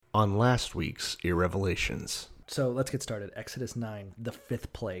on last week's Irrevelations. So let's get started. Exodus 9, the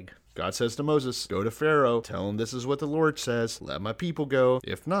fifth plague. God says to Moses, go to Pharaoh, tell him this is what the Lord says, let my people go.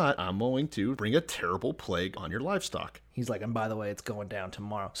 If not, I'm going to bring a terrible plague on your livestock. He's like, and by the way, it's going down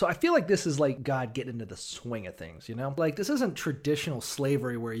tomorrow. So I feel like this is like God getting into the swing of things, you know? Like, this isn't traditional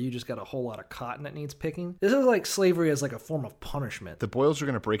slavery where you just got a whole lot of cotton that needs picking. This is like slavery as like a form of punishment. The boils are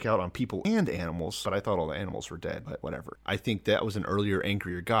going to break out on people and animals, but I thought all the animals were dead, but whatever. I think that was an earlier,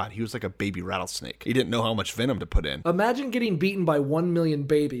 angrier God. He was like a baby rattlesnake. He didn't know how much venom to put in. Imagine getting beaten by 1 million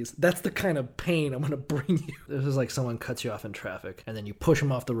babies. That's the kind of pain I'm going to bring you. This is like someone cuts you off in traffic, and then you push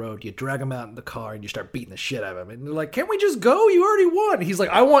them off the road, you drag them out in the car, and you start beating the shit out of them. And they're like, can't we just go? You already won. He's like,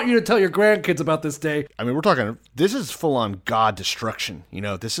 I want you to tell your grandkids about this day. I mean, we're talking, this is full on God destruction. You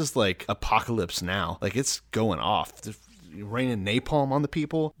know, this is like apocalypse now. Like, it's going off. Raining napalm on the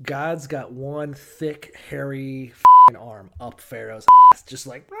people. God's got one thick, hairy arm up Pharaoh's ass, just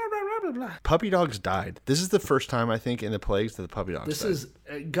like blah, blah, blah, blah, blah. Puppy dogs died. This is the first time, I think, in the plagues that the puppy dogs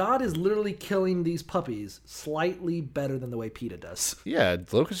died. God is literally killing these puppies slightly better than the way PETA does. Yeah,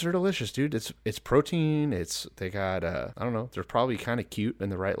 locusts are delicious, dude. It's protein. They got I don't know. They're probably kind of cute in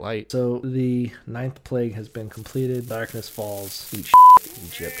the right light. So the ninth plague has been completed. Darkness falls. Eat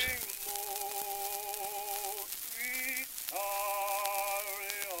Egypt.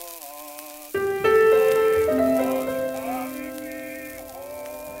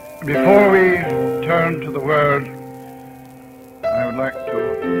 Before we turn to the word, I would like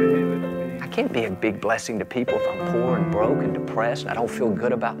to say this. I can't be a big blessing to people if I'm poor and broke and depressed and I don't feel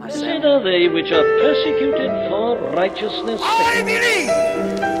good about myself. Blessed are they which are persecuted for righteousness' I sake. believe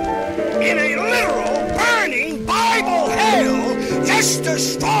in a literal, burning Bible hell just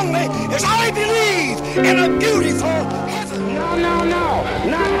as strongly as I believe in a beautiful heaven. No, not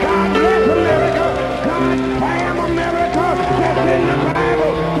God bless America, God damn America, that's in the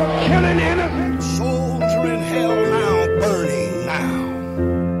Bible, for killing innocent. Souls are in hell now, burning now.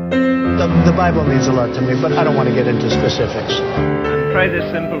 The Bible means a lot to me, but I don't want to get into specifics. Pray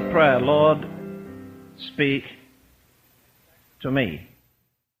this simple prayer, Lord, speak to me.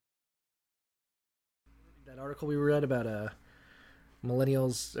 That article we read about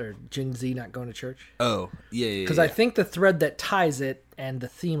millennials or Gen Z not going to church. Oh, yeah. Because I think the thread that ties it and the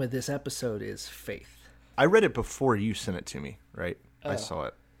theme of this episode is faith. I read it before you sent it to me, right? I saw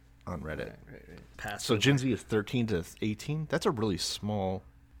it on Reddit. Right. So Gen Z is 13 to 18? That's a really small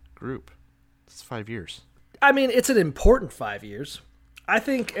group. It's 5 years. I mean, it's an important 5 years. I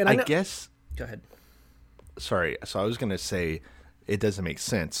think, and I know, guess... Go ahead. Sorry. So I was going to say it doesn't make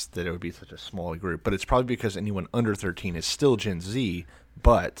sense that it would be such a small group, but it's probably because anyone under 13 is still Gen Z,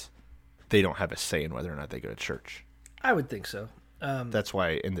 but they don't have a say in whether or not they go to church. I would think so. That's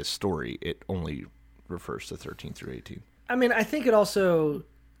why in this story it only refers to 13 through 18. I mean, I think it also...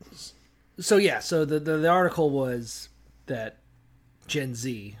 So the article was that Gen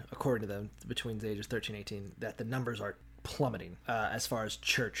Z, according to them, between the ages 13 and 18, that the numbers are plummeting as far as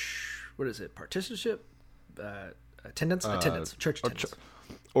church, what is it, partisanship? Attendance? Church attendance.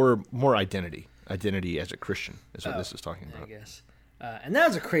 Or more identity as a Christian is what this is talking about. I guess. And that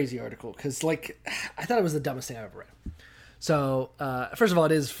was a crazy article because, like, I thought it was the dumbest thing I've ever read. So, first of all,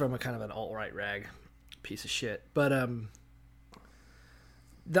 it is from a kind of an alt-right rag piece of shit. But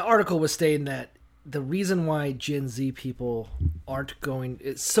the article was stating that the reason why Gen Z people aren't going...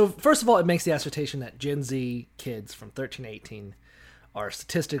 So, first of all, it makes the assertion that Gen Z kids from 13 to 18 are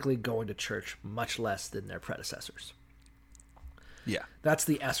statistically going to church much less than their predecessors. Yeah. That's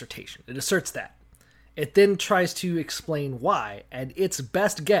the assertion. It asserts that. It then tries to explain why, and its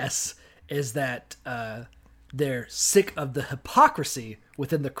best guess is that they're sick of the hypocrisy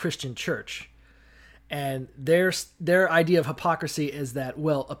within the Christian church. And their idea of hypocrisy is that,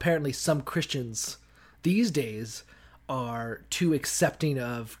 well, apparently some Christians these days are too accepting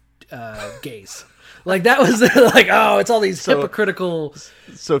of gays. Like, that was like, oh, it's all these hypocritical...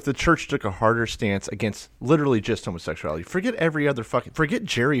 So if the church took a harder stance against literally just homosexuality, forget every other forget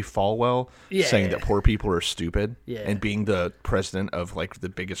Jerry Falwell saying that poor people are stupid and being the president of, like, the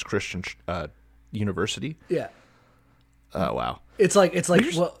biggest Christian university. Yeah. Oh, wow. It's like,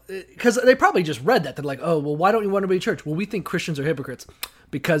 well, because they probably just read that. They're like, oh, well, why don't you want to be a church? Well, we think Christians are hypocrites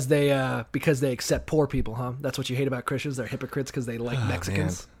because they accept poor people, huh? That's what you hate about Christians. They're hypocrites because they like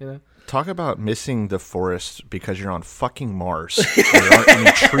Mexicans. Man. You know? Talk about missing the forest because you're on fucking Mars. There aren't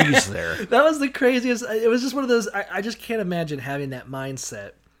any trees there. That was the craziest. It was just one of those. I just can't imagine having that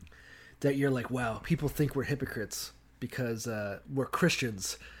mindset that you're like, wow, people think we're hypocrites because we're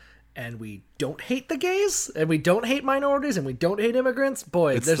Christians. and we don't hate the gays, and we don't hate minorities, and we don't hate immigrants,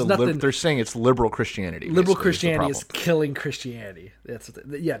 boy, there's nothing. They're saying it's liberal Christianity. Liberal Christianity is killing Christianity. That's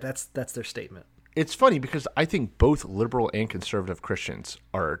their statement. It's funny because I think both liberal and conservative Christians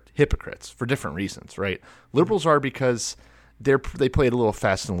are hypocrites for different reasons, right? Liberals are because they play it a little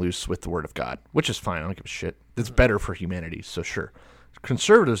fast and loose with the Word of God, which is fine. I don't give a shit. It's better for humanity, so sure.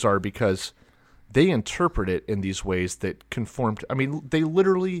 Conservatives are because they interpret it in these ways that conform to, I mean, they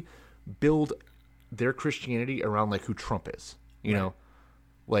literally build their Christianity around like who Trump is, you know?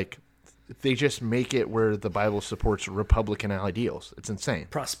 Like they just make it where the Bible supports Republican ideals. It's insane.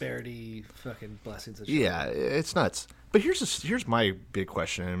 Prosperity, fucking blessings. And shit. Yeah, it's nuts. But here's my big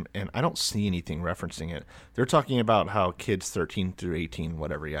question, and I don't see anything referencing it. They're talking about how kids 13 through 18,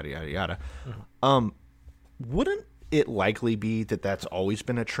 whatever, yada, yada, yada. Mm-hmm. Wouldn't it likely be that that's always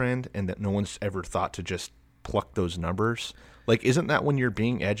been a trend and that no one's ever thought to just pluck those numbers? Like, isn't that when you're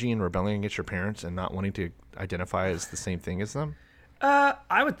being edgy and rebelling against your parents and not wanting to identify as the same thing as them?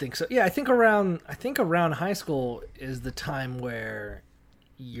 I would think so. Yeah, I think around high school is the time where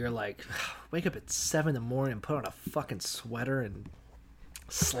you're like, wake up at 7 in the morning and put on a fucking sweater and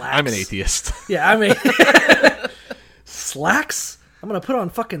slacks. I'm an atheist. Yeah, I mean, slacks? I'm going to put on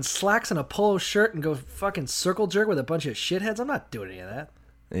fucking slacks and a polo shirt and go fucking circle jerk with a bunch of shitheads? I'm not doing any of that.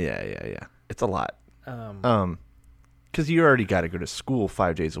 Yeah. It's a lot. Because you already got to go to school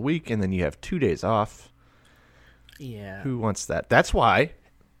 5 days a week, and then you have 2 days off. Yeah. Who wants that? That's why,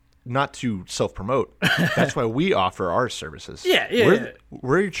 not to self-promote, that's why we offer our services. Yeah.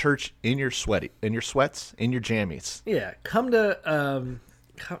 We're your church in your sweats, in your jammies. Yeah. Come to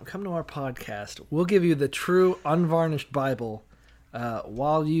come to our podcast. We'll give you the true unvarnished Bible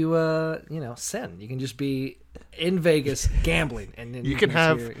while you sin. You can just be in Vegas gambling, and then you can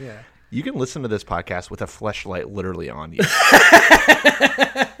you can listen to this podcast with a fleshlight literally on you.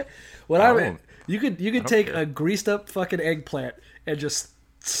 You could take a greased up fucking eggplant and just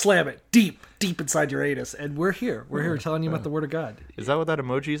slam it deep inside your anus, and we're here telling you about the Word of God. Is that what that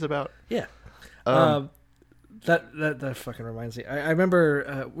emoji is about? Yeah. That fucking reminds me. I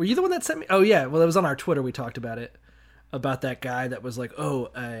remember. Were you the one that sent me? Oh yeah. Well, it was on our Twitter. We talked about it. About that guy that was like,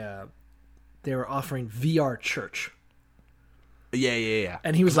 they were offering VR church. Yeah.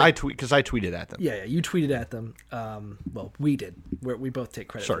 And he was like, because I tweeted at them. Yeah, you tweeted at them. Well, we did. We both take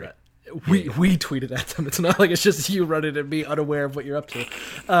credit for that. We tweeted at them. It's not like it's just you running and me unaware of what you're up to.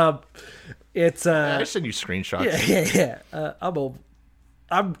 I send you screenshots.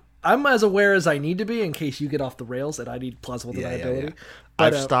 Yeah. I'm as aware as I need to be in case you get off the rails and I need plausible deniability. Yeah.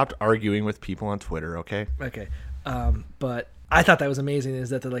 But, I've stopped arguing with people on Twitter. Okay. But I thought that was amazing is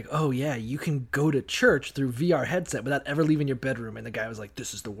that they're like, oh yeah, you can go to church through VR headset without ever leaving your bedroom. And the guy was like,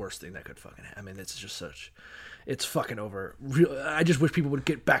 this is the worst thing that could fucking happen. I mean, it's fucking over. I just wish people would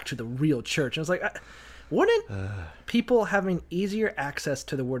get back to the real church. And I was like, wouldn't people having easier access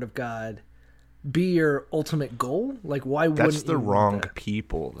to the Word of God be your ultimate goal? Like, why wouldn't that's the wrong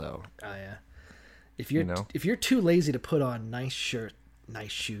people, though. Oh yeah. If you're too lazy to put on nice shirt,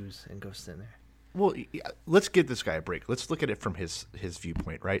 nice shoes, and go sit there. Well, let's give this guy a break. Let's look at it from his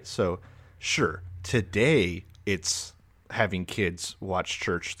viewpoint, right? So, sure, today it's having kids watch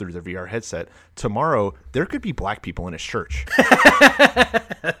church through their VR headset. Tomorrow, there could be black people in his church.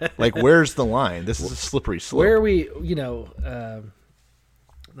 Like, where's the line? This is a slippery slope. Where are we,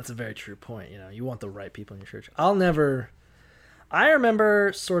 that's a very true point. You want the right people in your church. I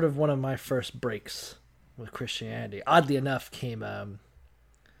remember sort of one of my first breaks with Christianity. Oddly enough, came, I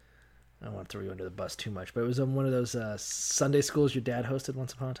don't want to throw you under the bus too much, but it was one of those Sunday schools your dad hosted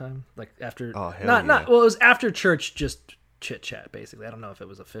once upon a time. Like after, it was after church, just chit chat basically. I don't know if it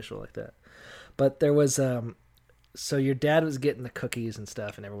was official like that, but there was. So your dad was getting the cookies and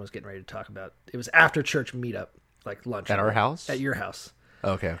stuff, and everyone was getting ready to talk about. It was after church meetup, like lunch at our house, at your house.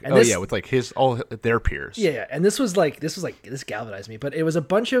 Okay. And with like all their peers. Yeah, and this galvanized me. But it was a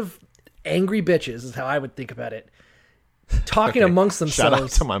bunch of angry bitches, is how I would think about it. Talking amongst themselves. Shout out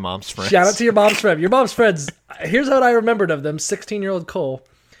to my mom's friends. Shout out to your mom's friend. Your mom's friends. Here's what I remembered of them. 16-year-old Cole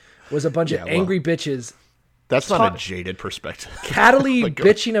was a bunch of angry bitches. That's not a jaded perspective. Cattily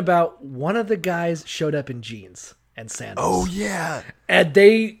bitching about one of the guys showed up in jeans and sandals. Oh, yeah. And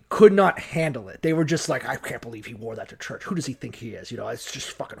they could not handle it. They were just like, I can't believe he wore that to church. Who does he think he is? It's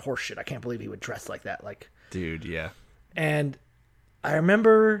just fucking horseshit. I can't believe he would dress like that. Dude, yeah. And I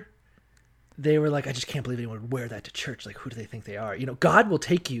remember... They were like, I just can't believe anyone would wear that to church. Like, who do they think they are? God will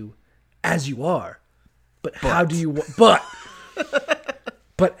take you as you are. But how do you... But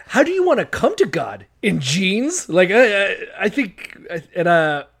how do you want to come to God? In jeans? Like, I think...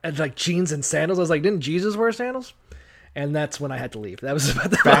 And like jeans and sandals. I was like, didn't Jesus wear sandals? And that's when I had to leave. That was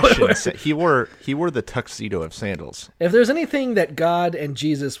about the fashion. He wore the tuxedo of sandals. If there's anything that God and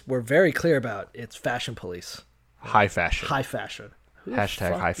Jesus were very clear about, it's fashion police. High fashion. High fashion.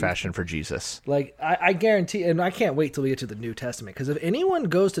 Hashtag high fashion for Jesus. Like, I guarantee, and I can't wait till we get to the New Testament, because if anyone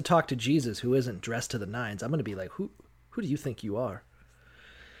goes to talk to Jesus who isn't dressed to the nines, I'm going to be like, who do you think you are?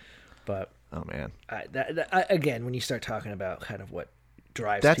 But oh man, again, when you start talking about kind of what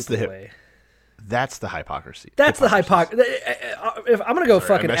drives people away, that's the hypocrisy. That's the hypocrisy. If I'm going to go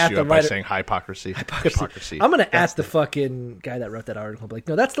fucking at the writer, saying hypocrisy. Hypocrisy. I'm going to ask the fucking guy that wrote that article. Like,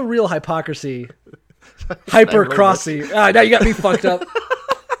 no, that's the real hypocrisy. Hypercrossy. Now you got me fucked up.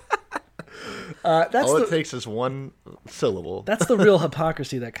 All it takes is one syllable. That's the real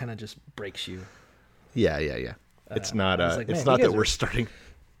hypocrisy that kind of just breaks you. Yeah. It's not. It's not that we're starting.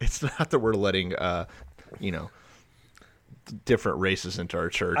 It's not that we're letting, different races into our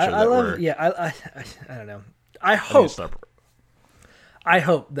church. I don't know. I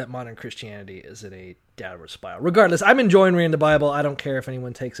hope that modern Christianity is in a downward spiral. Regardless, I'm enjoying reading the Bible. I don't care if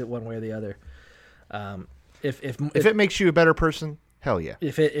anyone takes it one way or the other. If it makes you a better person, hell yeah.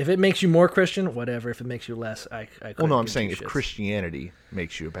 If it makes you more Christian, whatever. If it makes you less, I well, no, I'm saying if Christianity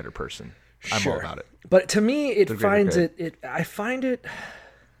makes you a better person, I'm all about it. But to me,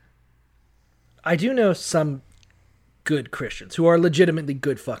 I do know some good Christians who are legitimately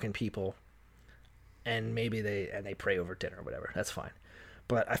good fucking people, and maybe they pray over dinner or whatever. That's fine.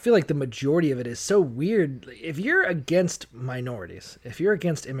 But I feel like the majority of it is so weird. If you're against minorities, if you're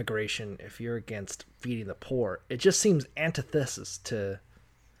against immigration, if you're against feeding the poor, it just seems antithesis to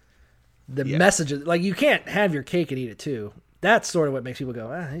the messages. Like, you can't have your cake and eat it too. That's sort of what makes people go,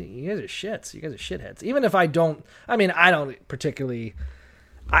 you guys are shits. You guys are shitheads. Even if I don't particularly,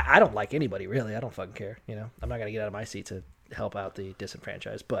 I don't like anybody, really. I don't fucking care. I'm not going to get out of my seat to help out the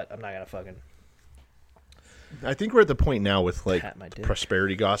disenfranchised, but I'm not going to fucking... I think we're at the point now with like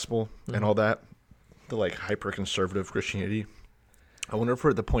prosperity gospel and all that, the like hyper conservative Christianity. I wonder if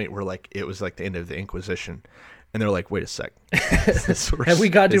we're at the point where like it was like the end of the Inquisition, and they're like, wait a sec, have we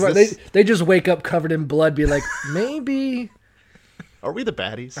got to? They just wake up covered in blood, be like, maybe are we the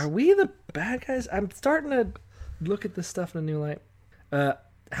baddies? Are we the bad guys? I'm starting to look at this stuff in a new light.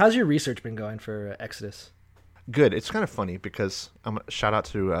 How's your research been going for Exodus? Good. It's kind of funny because shout out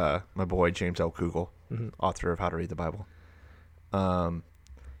to my boy James L. Kugel, author of How to Read the Bible.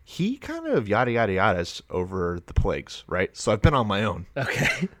 He kind of yada yada yadas over the plagues, right? So I've been on my own.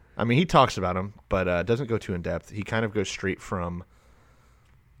 Okay. I mean, he talks about them, but doesn't go too in depth. He kind of goes straight from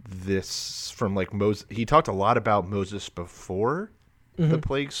like Moses. He talked a lot about Moses before the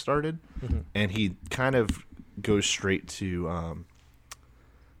plagues started, and he kind of goes straight to.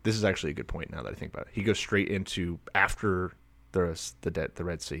 This is actually a good point now that I think about it. He goes straight into after the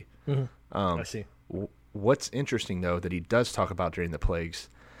Red Sea. I see. What's interesting, though, that he does talk about during the plagues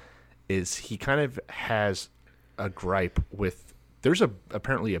is he kind of has a gripe with... There's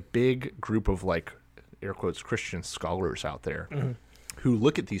apparently a big group of, like, air quotes, Christian scholars out there who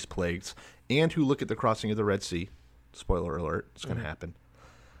look at these plagues and who look at the crossing of the Red Sea. Spoiler alert, it's going to happen.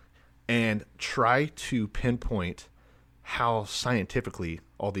 And try to pinpoint how scientifically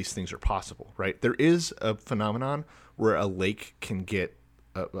all these things are possible, right? There is a phenomenon where a lake can get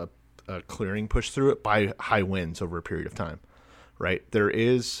a clearing pushed through it by high winds over a period of time, right? There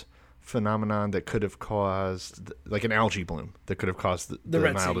is phenomenon that could have caused, like an algae bloom, that could have caused the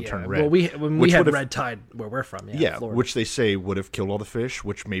Nile to turn red. Well, when we had red tide where we're from, Florida. Which they say would have killed all the fish,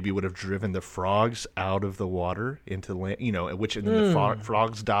 which maybe would have driven the frogs out of the water into land, which and then the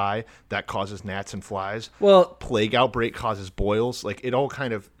frogs die. That causes gnats and flies. Well, plague outbreak causes boils. Like, it all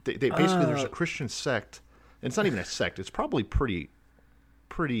kind of, they basically, there's a Christian sect, and it's not even a sect, it's probably pretty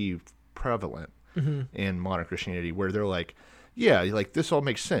prevalent in modern Christianity, where they're like, yeah, like, this all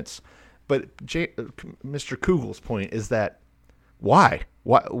makes sense. But Mr. Kugel's point is that why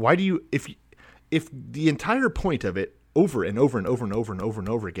do you, if the entire point of it over and over and over and over and over and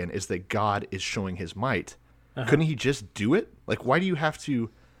over again is that God is showing his might, couldn't he just do it? Like, why do you have to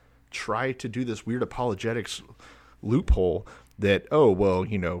try to do this weird apologetics loophole that,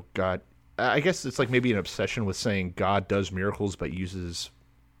 God, I guess it's like maybe an obsession with saying God does miracles but uses,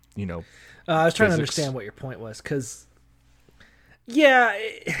 I was trying to understand what your point was, because,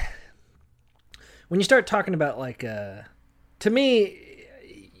 when you start talking about, like, to me,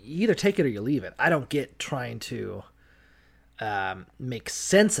 you either take it or you leave it. I don't get trying to make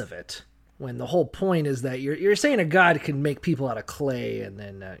sense of it When the whole point is that you're saying a god can make people out of clay and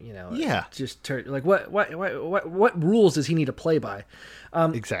then just turn like what rules does he need to play by?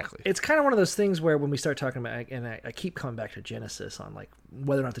 Exactly. It's kind of one of those things where when we start talking about, and I keep coming back to Genesis on like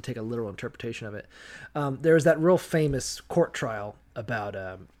whether or not to take a literal interpretation of it. There's that real famous court trial about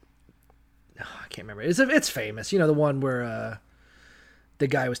I can't remember. It's famous. The one where the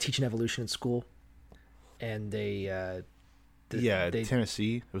guy was teaching evolution in school, and they.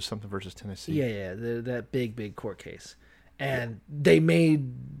 Tennessee. It was something versus Tennessee. Yeah, that big court case, and they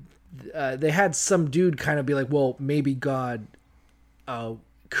made they had some dude kind of be like, well, maybe God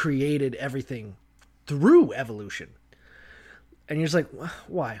created everything through evolution, and you're just like,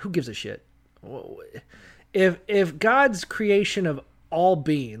 why? Who gives a shit? If God's creation of all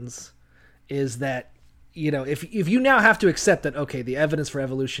beings is that, if you now have to accept that, okay, the evidence for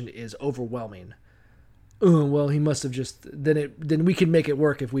evolution is overwhelming. Oh, well, he must have just then we can make it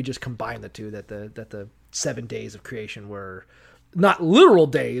work if we just combine the two, that the 7 days of creation were not literal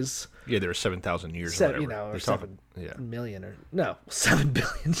days. Yeah, there were 7,000 years. Or 7 million or no 7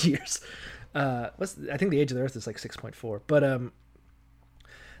 billion years. I think the age of the Earth is like 6.4, but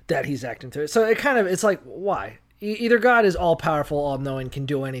that he's acting through it. So it's like, why? Either God is all powerful, all knowing, can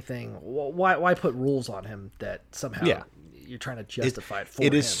do anything. Why put rules on him that somehow you're trying to justify it for him?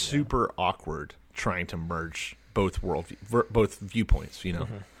 It is super awkward trying to merge both viewpoints,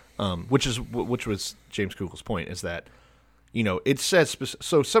 which was James Kugel's point, is that it says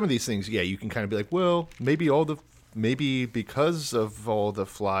so some of these things, you can kind of be like, well, maybe because of all the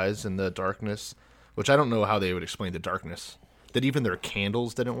flies and the darkness, which I don't know how they would explain the darkness, that even their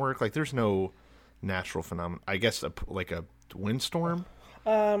candles didn't work. Like, there's no natural phenomenon. I guess like a windstorm.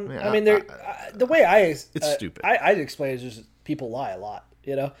 The way it's stupid. I'd explain it is just people lie a lot.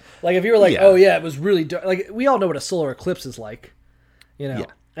 Like if you were like, oh yeah, it was really dark. Like, we all know what a solar eclipse is like,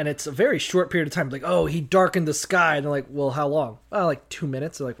 and it's a very short period of time. Like, oh, he darkened the sky, and they're like, well, how long? Oh, like 2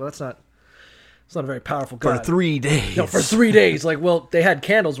 minutes. They're like, well, it's not a very powerful God. For 3 days. No, for 3 days. Like, well, they had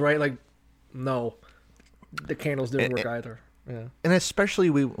candles, right? Like, no, the candles didn't work either. Yeah. And especially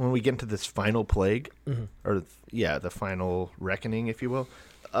when we get into this final plague, or the final reckoning, if you will,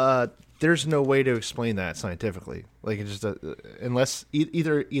 there's no way to explain that scientifically. Like, it's just unless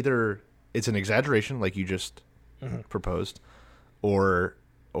either it's an exaggeration, like you just proposed, or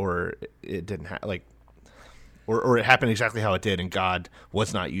it didn't or it happened exactly how it did, and God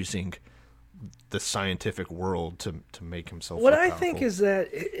was not using the scientific world to make himself. What I think is that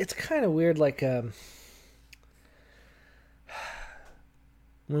it's kind of weird, like when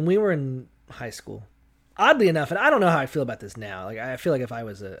we were in high school. Oddly enough, and I don't know how I feel about this now. Like, I feel like if I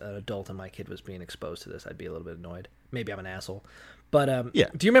was an adult and my kid was being exposed to this, I'd be a little bit annoyed. Maybe I'm an asshole. But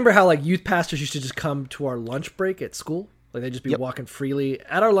do you remember how like youth pastors used to just come to our lunch break at school? Like, they'd just be walking freely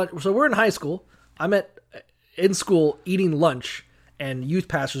at our lunch. So we're in high school. I'm in school eating lunch, and youth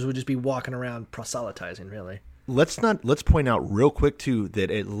pastors would just be walking around proselytizing. Really. Let's point out real quick too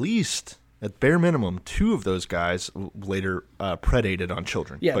that at bare minimum, 2 of those guys later predated on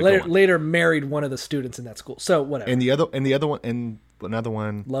children. Yeah, later married one of the students in that school. So whatever. And another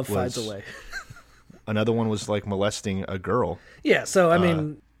one. Love finds a way. Another one was like molesting a girl. Yeah, so I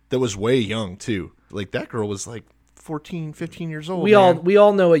mean, that was way young too. Like, that girl was like 14, 15 years old. We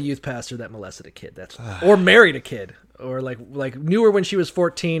all know a youth pastor that molested a kid. Or married a kid. Or like knew her when she was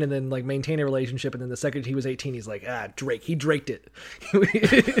 14 and then like maintained a relationship, and then the second he was 18, he's like, Drake. He draked it.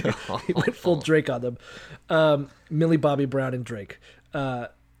 He went full Drake on them. Millie Bobby Brown and Drake.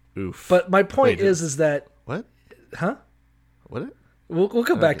 Oof. But my point is that what? Huh? What? We'll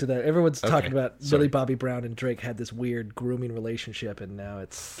come back to that. Everyone's talking about Millie Bobby Brown and Drake had this weird grooming relationship, and now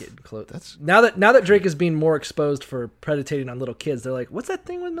it's getting close. Now that Drake is being more exposed for predating on little kids, they're like, what's that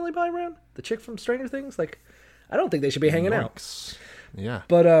thing with Millie Bobby Brown? The chick from Stranger Things? Like, I don't think they should be hanging out. Yeah.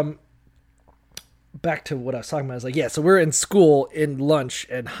 But back to what I was talking about. I was like, so we're in school, in lunch,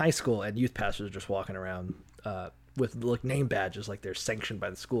 and high school, and youth pastors are just walking around with like name badges, like they're sanctioned by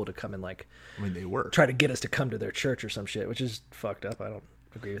the school to come and like. I mean, they were try to get us to come to their church or some shit, which is fucked up. I don't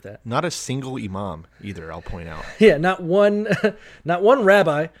agree with that. Not a single imam either. I'll point out. Yeah, not one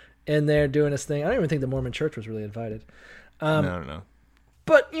rabbi in there doing his thing. I don't even think the Mormon Church was really invited. No.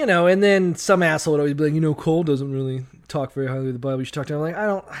 But, and then some asshole would always be like, Cole doesn't really talk very highly of the Bible. You should talk to him. I'm like,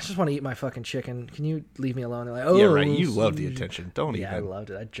 I just want to eat my fucking chicken. Can you leave me alone? They're like, oh. Yeah, right. You love the attention. Don't even. Yeah, I loved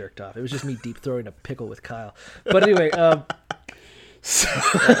it. I jerked off. It was just me deep throwing a pickle with Kyle. But anyway,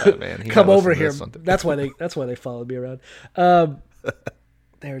 man, come over here. That's why they followed me around.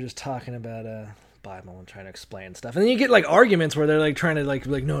 They were just talking about Bible and trying to explain stuff. And then you get like arguments where they're like trying to like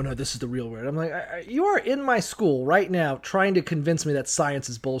no, this is the real word. I'm like, you are in my school right now trying to convince me that science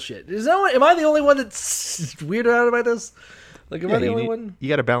is bullshit. Am I the only one that's weirded out about this? Like, am I the only one? You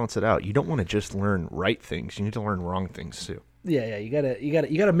got to balance it out. You don't want to just learn right things. You need to learn wrong things too. Yeah, you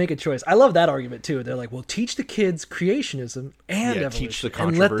gotta make a choice. I love that argument too. They're like, well, teach the kids creationism and evolution. Teach the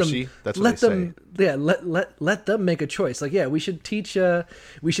controversy. That's what they say. Yeah, let them make a choice. Like, yeah, we should teach math,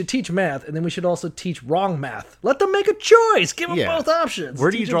 and then we should also teach wrong math. Let them make a choice. Give them both options. Where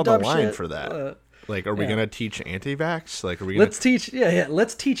do you draw the line for that? Like, are we gonna teach anti-vax? Like, are we? Let's teach.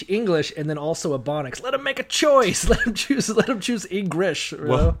 Let's teach English and then also Ebonics. Let them make a choice. Let them choose English.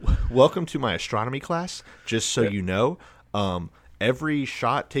 Welcome to my astronomy class. Just so you know. Every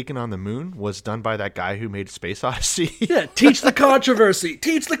shot taken on the moon was done by that guy who made Space Odyssey. Yeah, teach the controversy.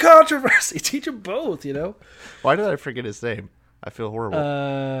 Teach the controversy. Teach them both, you know? Why did I forget his name? I feel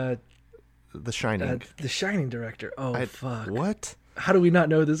horrible. The Shining. The Shining director. Oh, fuck. What? How do we not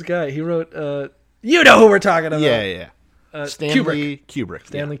know this guy? He wrote, you know who we're talking about. Yeah. Stanley Kubrick.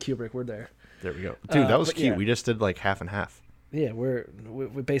 Stanley Kubrick, we're there. There we go. Dude, that was cute. Yeah. We just did like half and half. Yeah,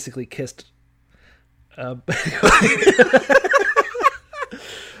 we basically kissed... Okay.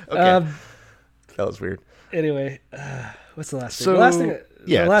 That was weird. Anyway, what's the last thing?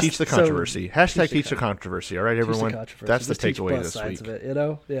 Teach the controversy. Hashtag teach the controversy. All right, everyone. That's the takeaway this week. Of it, you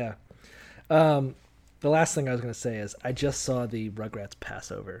know? Yeah. The last thing I was going to say is I just saw the Rugrats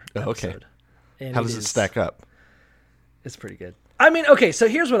Passover episode. And how does it stack up? It's pretty good. I mean, okay, so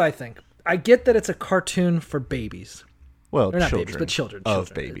here's what I think. I get that it's a cartoon for babies. Well, not children. Babies, but children.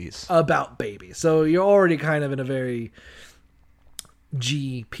 Of babies. About babies. So you're already kind of in a very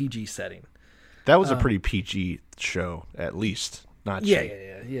PG setting. That was a pretty PG show, at least. Not Yeah.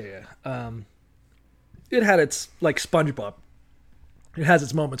 It had its, like, SpongeBob. It has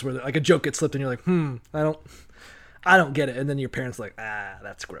its moments where, like, a joke gets slipped and you're like, I don't get it. And then your parents are like,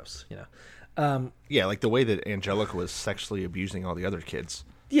 that's gross, you know? Yeah, like the way that Angelica was sexually abusing all the other kids.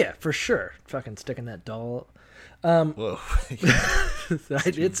 Yeah, for sure. Fucking sticking that doll... Whoa.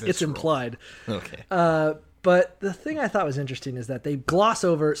 it's implied. Okay. But the thing I thought was interesting is that they gloss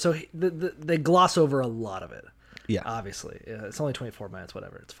over. So they gloss over a lot of it. Yeah. Obviously, it's only 24 minutes.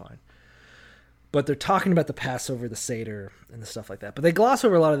 Whatever, it's fine. But they're talking about the Passover, the Seder, and the stuff like that. But they gloss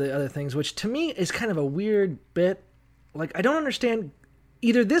over a lot of the other things, which to me is kind of a weird bit. Like, I don't understand.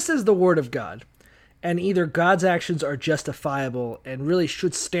 Either this is the word of God, and either God's actions are justifiable and really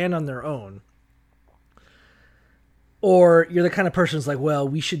should stand on their own. Or you're the kind of person who's like, well,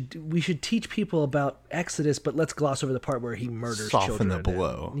 we should teach people about Exodus, but let's gloss over the part where he murders children. Soften the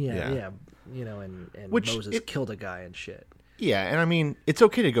blow. Yeah. You know, and Moses killed a guy and shit. Yeah, and I mean, it's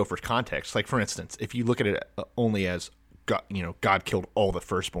okay to go for context. Like, for instance, if you look at it only as God killed all the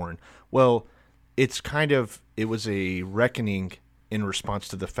firstborn, well, it was a reckoning in response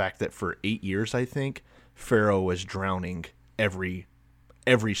to the fact that for 8 years, I think, Pharaoh was drowning every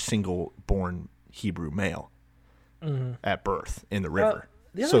single born Hebrew male. Mm-hmm. At birth in the river.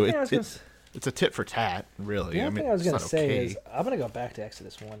 So it's a tit for tat, really. The other thing I was going to say is, I'm going to go back to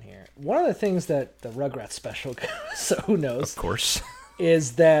Exodus 1 here. One of the things that the Rugrats special, so who knows, of course,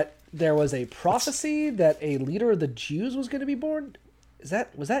 is that there was a prophecy that a leader of the Jews was going to be born.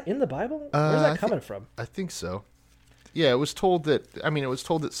 Was that in the Bible? Where's that coming from? I think so. Yeah, it was told that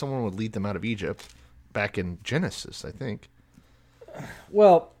someone would lead them out of Egypt back in Genesis, I think.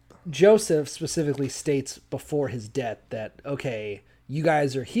 Well, Joseph specifically states before his death that, okay, you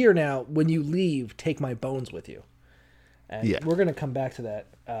guys are here now. When you leave, take my bones with you. And we're going to come back to that.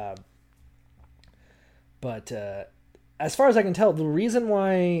 But as far as I can tell, the reason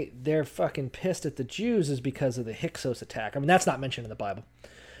why they're fucking pissed at the Jews is because of the Hyksos attack. I mean, that's not mentioned in the Bible.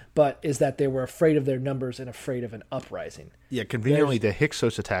 But is that they were afraid of their numbers and afraid of an uprising. Yeah, conveniently, the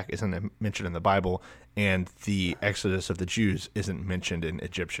Hyksos attack isn't mentioned in the Bible, and the exodus of the Jews isn't mentioned in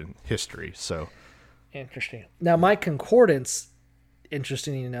Egyptian history. So interesting. Now, my concordance,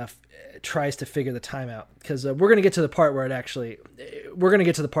 interestingly enough, tries to figure the time out, because we're going to get to the part where it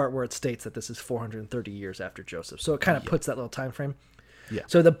states that this is 430 years after Joseph. So it kind of puts that little time frame. Yeah.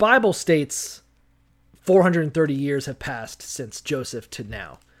 So the Bible states 430 years have passed since Joseph to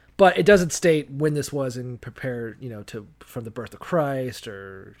now. But it doesn't state when this was and prepare, from the birth of Christ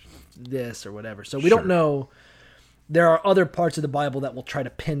or this or whatever. So we don't know. There are other parts of the Bible that will try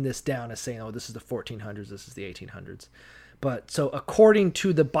to pin this down as saying, oh, this is the 1400s, this is the 1800s. But so according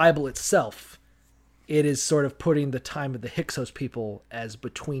to the Bible itself, it is sort of putting the time of the Hyksos people as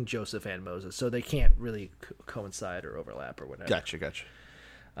between Joseph and Moses. So they can't really coincide or overlap or whatever. Gotcha.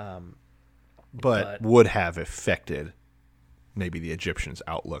 But would have affected maybe the Egyptians'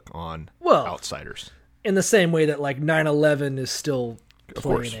 outlook on outsiders. In the same way that like 9/11 is still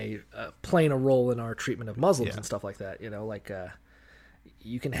playing a role in our treatment of Muslims and stuff like that. Like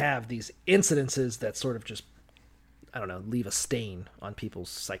you can have these incidences that sort of just, I don't know, leave a stain on people's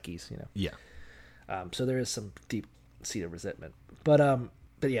psyches. Yeah. So there is some deep-seated resentment, but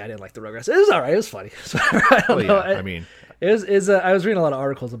yeah, I didn't like the Rugrats. It was all right. It was funny. So, I don't know. I mean, I was reading a lot of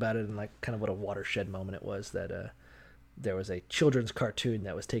articles about it and like kind of what a watershed moment it was that there was a children's cartoon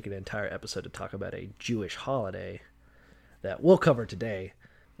that was taking an entire episode to talk about a Jewish holiday that we'll cover today.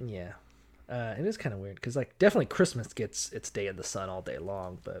 And yeah, it is kind of weird because like definitely Christmas gets its day in the sun all day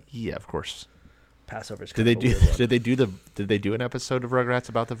long, but yeah, of course. Passover's Did they do an episode of Rugrats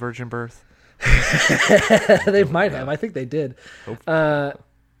about the virgin birth? They might have. I think they did. But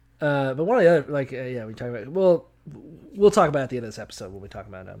one of the other we talk about. Well, we'll talk about it at the end of this episode when we talk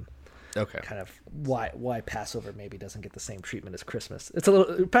about kind of why Passover maybe doesn't get the same treatment as Christmas.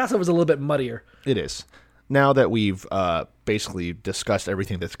 Passover's a little bit muddier. It is. Now that we've basically discussed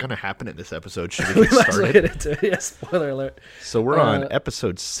everything that's going to happen in this episode, should we get started? Get into it. Yeah, spoiler alert. So we're on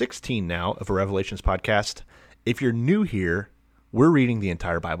episode 16 now of a Revelations podcast. If you're new here, we're reading the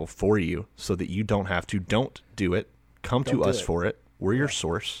entire Bible for you so that you don't have to. Don't do it. Come to us for it. We're your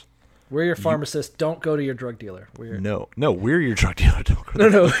source. We're your pharmacist. Don't go to your drug dealer. No, we're your drug dealer. Don't go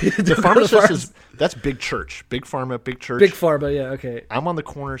no. The pharmacist that's big church, big pharma, big church. Big pharma, yeah, okay. I'm on the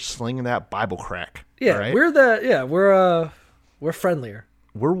corner slinging that Bible crack. Yeah, right? We're friendlier.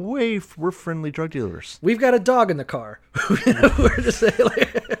 We're friendly drug dealers. We've got a dog in the car. We're just saying,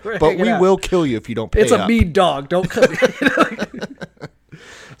 but we will kill you if you don't pay It's a mean dog. Don't cut me.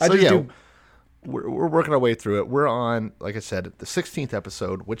 We're working our way through it. We're on, like I said, the 16th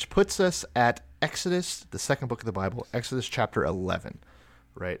episode, which puts us at Exodus, the second book of the Bible, Exodus chapter 11.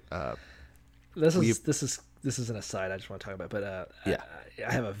 Right. This is an aside I just want to talk about, but I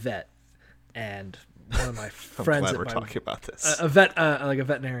have a vet, and one of my friends. I'm glad we're talking about this. A vet, like a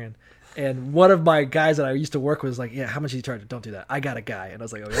veterinarian, and one of my guys that I used to work with was like, "Yeah, how much do you charge? Don't do that. I got a guy." And I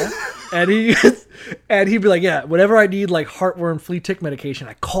was like, "Oh yeah," and he'd be like, "Yeah, whenever I need like heartworm flea tick medication,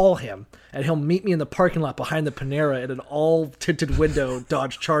 I call him, and he'll meet me in the parking lot behind the Panera in an all tinted window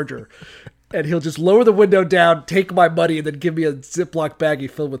Dodge Charger." And he'll just lower the window down, take my money, and then give me a Ziploc baggie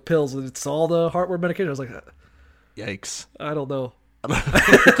filled with pills, and it's all the heartworm medication. I was like, "Yikes! I don't know."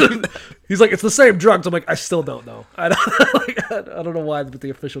 He's like, "It's the same drugs." I'm like, "I still don't know. I don't know why, but the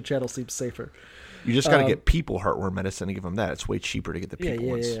official channel seems safer." You just got to get people heartworm medicine and give them that. It's way cheaper to get the people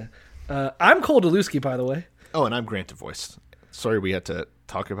ones. Yeah. I'm Cole Delusky, by the way. Oh, and I'm Grant DeVoist. Sorry, we had to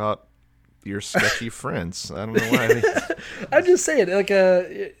talk about your sketchy friends. I don't know why. I'm just saying,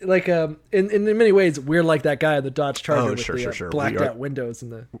 in many ways, we're like that guy in the Dodge Charger with the blacked out windows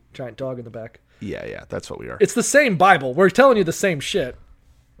and the giant dog in the back. Yeah, that's what we are. It's the same Bible. We're telling you the same shit,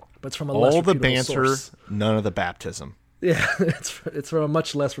 but it's from a less reputable source. All the banter, none of the baptism. Yeah, it's from a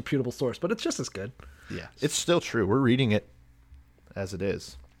much less reputable source, but it's just as good. Yeah, it's still true. We're reading it as it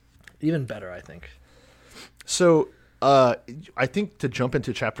is. Even better, I think. So, I think to jump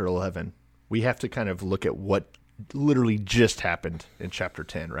into chapter 11, we have to kind of look at what literally just happened in chapter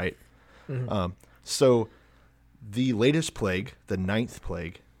 10, right? Mm-hmm. So the latest plague, the 9th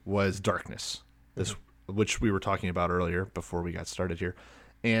plague, was darkness, which we were talking about earlier before we got started here.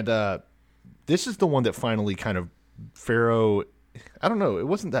 And this is the one that finally kind of Pharaoh, I don't know, it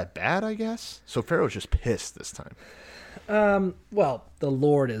wasn't that bad, I guess. So Pharaoh's just pissed this time. Well, the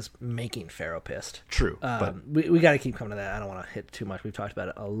Lord is making Pharaoh pissed. True. But we got to keep coming to that. I don't want to hit too much. We've talked about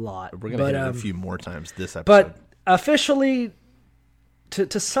it a lot. We're going to hit it a few more times this episode. But officially,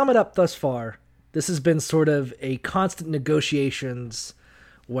 to sum it up thus far, this has been sort of a constant negotiations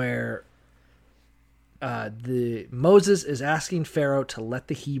where Moses is asking Pharaoh to let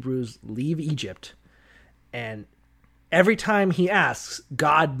the Hebrews leave Egypt, and every time he asks,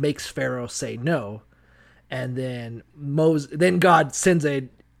 God makes Pharaoh say no. And then God sends a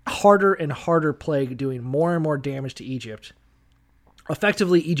harder and harder plague, doing more and more damage to Egypt.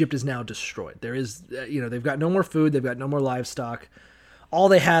 Effectively, Egypt is now destroyed. There is, they've got no more food. They've got no more livestock. All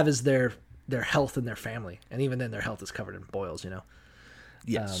they have is their health and their family. And even then, their health is covered in boils,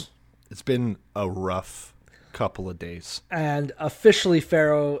 Yes. It's been a rough couple of days. And officially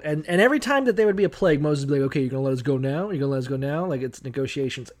Pharaoh, and every time that there would be a plague, Moses would be like, "Okay, you're going to let us go now? You're going to let us go now?" Like, it's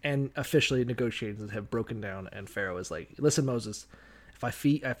negotiations, and officially negotiations have broken down, and Pharaoh is like, "Listen, Moses,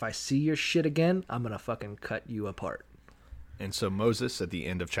 if I see your shit again, I'm going to fucking cut you apart." And so Moses, at the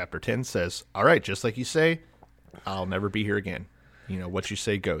end of chapter 10, says, "All right, just like you say, I'll never be here again. What you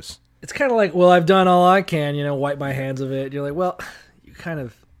say goes." It's kind of like, well, I've done all I can, wipe my hands of it. You're like, well, you kind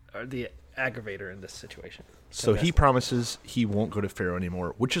of are aggravator in this situation. So he promises he won't go to Pharaoh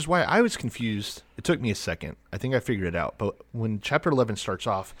anymore, which is why I was confused. It took me a second. I think I figured it out. But when chapter 11 starts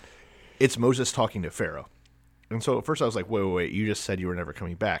off, it's Moses talking to Pharaoh. And so at first I was like, wait, you just said you were never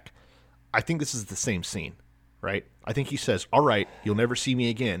coming back. I think this is the same scene, right? I think he says, all right, you'll never see me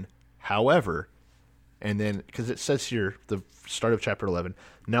again. However, and then, because it says here, the start of chapter 11,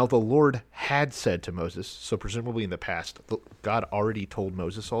 now the Lord had said to Moses, so presumably in the past, God already told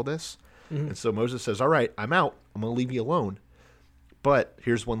Moses all this. Mm-hmm. And so Moses says, all right, I'm out. I'm going to leave you alone. But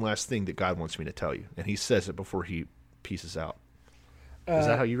here's one last thing that God wants me to tell you. And he says it before he pieces out. Is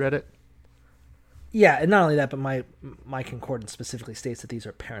that how you read it? Yeah, and not only that, but my concordance specifically states that these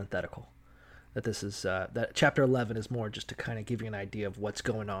are parenthetical. That this is, that chapter 11 is more just to kind of give you an idea of what's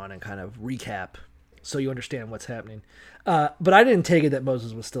going on and kind of recap so you understand what's happening. But I didn't take it that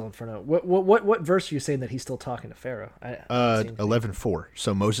Moses was still in front of. What verse are you saying that he's still talking to Pharaoh? 11:4.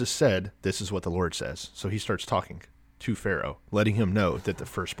 So Moses said, "This is what the Lord says." So he starts talking to Pharaoh, letting him know that the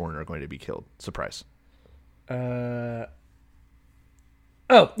firstborn are going to be killed. Surprise. Oh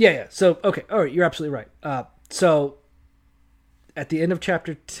yeah. So okay, all right, you're absolutely right. So at the end of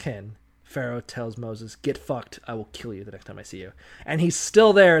chapter 10. Pharaoh tells Moses, get fucked, I will kill you the next time I see you. And he's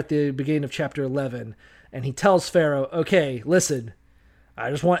still there at the beginning of chapter 11, and he tells Pharaoh, okay, listen, I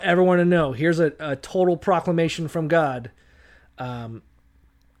just want everyone to know, here's a total proclamation from God.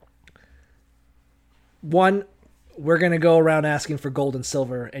 One, we're going to go around asking for gold and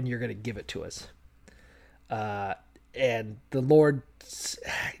silver, and you're going to give it to us. And the Lord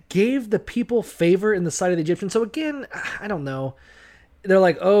gave the people favor in the sight of the Egyptians. So again, I don't know. They're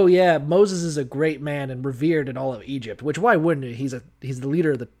like, oh yeah, Moses is a great man and revered in all of Egypt. Which why wouldn't he? He's the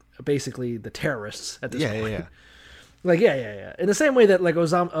leader of basically the terrorists at this point. Yeah. Like yeah. In the same way that like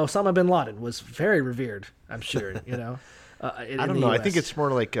Osama bin Laden was very revered, I'm sure. You know. I don't know. US. I think it's more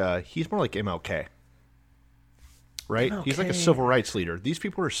like he's more like MLK. Right? MLK. He's like a civil rights leader. These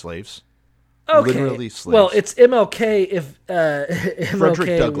people are slaves. Okay. Literally slaves. Well, it's MLK if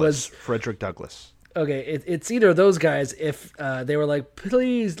MLK was Frederick Douglass. Okay, it's either of those guys if they were like,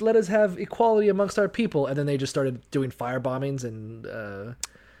 please let us have equality amongst our people, and then they just started doing fire bombings and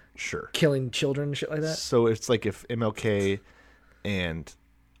killing children and shit like that. So it's like if MLK and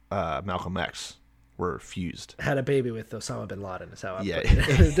Malcolm X were fused. Had a baby with Osama bin Laden is how I put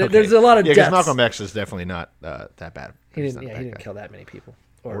it. Okay. There's a lot of deaths. because Malcolm X is definitely not that bad. He didn't kill that many people.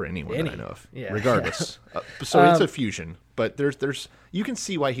 Or anyone that I know of. Yeah. Regardless. So it's a fusion. But there's you can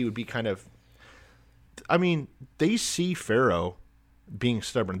see why he would be kind of... I mean, they see Pharaoh being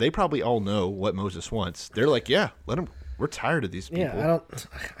stubborn. They probably all know what Moses wants. They're like, yeah, let him. We're tired of these people. Yeah,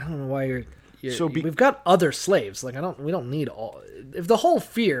 I don't know why you're we've got other slaves. Like we don't need all. If the whole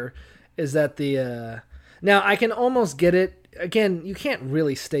fear is that the now I can almost get it. Again, you can't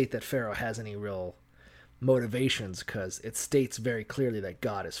really state that Pharaoh has any real motivations because it states very clearly that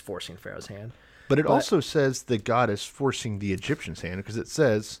God is forcing Pharaoh's hand. But it also says that God is forcing the Egyptians' hand because it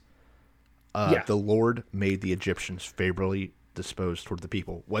says. The Lord made the Egyptians favorably disposed toward the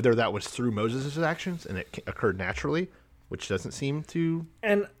people. Whether that was through Moses' actions and it occurred naturally, which doesn't seem too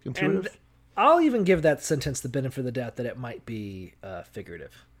intuitive. And I'll even give that sentence the benefit of the doubt that it might be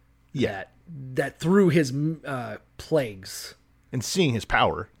figurative. Yeah. That through his plagues. And seeing his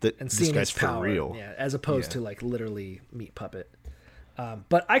power, that this guy's for real. Yeah, as opposed to like literally meat puppet.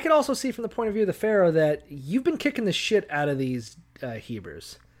 But I could also see from the point of view of the Pharaoh that you've been kicking the shit out of these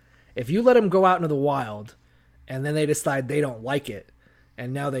Hebrews. If you let them go out into the wild and then they decide they don't like it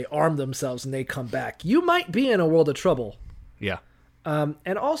and now they arm themselves and they come back, you might be in a world of trouble. Yeah.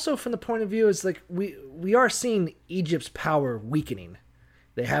 And also from the point of view is like we are seeing Egypt's power weakening.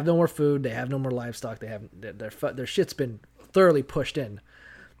 They have no more food. They have no more livestock. They have their shit's been thoroughly pushed in.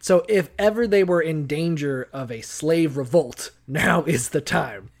 So if ever they were in danger of a slave revolt, now is the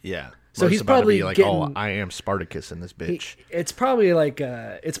time. Yeah. So he's probably like, getting, I am Spartacus in this bitch. It's probably like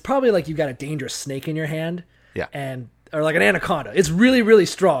you got a dangerous snake in your hand, or like an anaconda. It's really really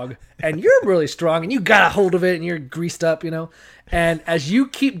strong, and you're really strong, and you got a hold of it, and you're greased up, you know. And as you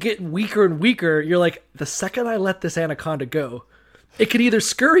keep getting weaker and weaker, you're like, the second I let this anaconda go, it could either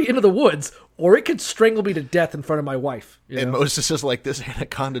scurry into the woods or it could strangle me to death in front of my wife. And Moses is like, this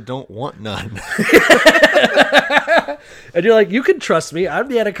anaconda don't want none. And you're like, you can trust me. I'm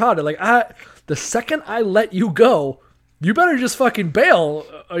the anaconda. Like, the second I let you go, you better just fucking bail.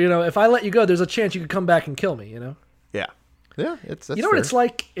 You know, if I let you go, there's a chance you could come back and kill me, you know? Yeah. Yeah, that's you know fair. What it's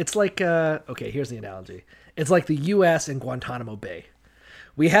like? It's like, okay, here's the analogy. It's like the U.S. in Guantanamo Bay.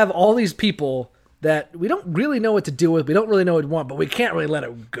 We have all these people that we don't really know what to do with. We don't really know what we want, but we can't really let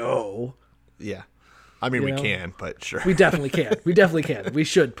it go. Yeah. I mean, we can, but sure. We definitely can. We definitely can. We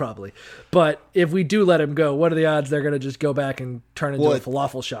should probably. But if we do let him go, what are the odds they're going to just go back and turn into a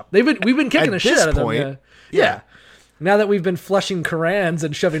falafel shop? We've been kicking the shit out of them. Yeah. Now that we've been flushing Korans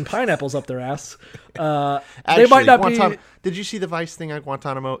and shoving pineapples up their ass, actually, they might not be. Did you see the Vice thing at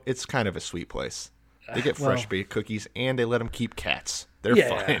Guantanamo? It's kind of a sweet place. They get fresh baked cookies, and they let them keep cats. They're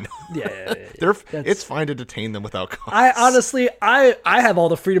fine. It's fine to detain them without cost. I honestly have all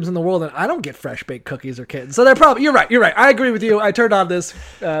the freedoms in the world, and I don't get fresh baked cookies or kittens. So they're probably. You're right. I agree with you. I turned on this.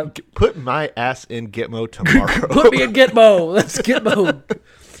 Put my ass in Gitmo tomorrow. Put me in Gitmo. Let's Gitmo.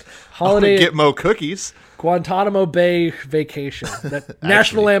 Holiday Gitmo cookies. Guantanamo Bay vacation.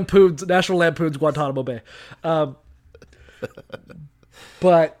 National Lampoon's Guantanamo Bay.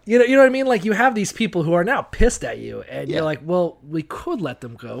 But you know what I mean? Like, you have these people who are now pissed at you, and you're like, well, we could let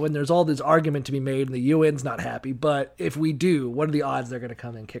them go, and there's all this argument to be made, and the UN's not happy. But if we do, what are the odds they're going to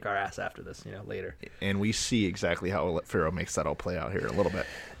come and kick our ass after this? Later. And we see exactly how Pharaoh makes that all play out here a little bit.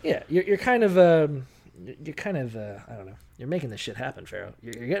 Yeah, you're kind of I don't know. You're making this shit happen, Pharaoh.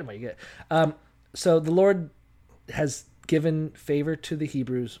 You're getting what you get. So the Lord has given favor to the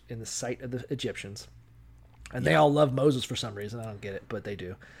Hebrews in the sight of the Egyptians. And they all love Moses for some reason. I don't get it, but they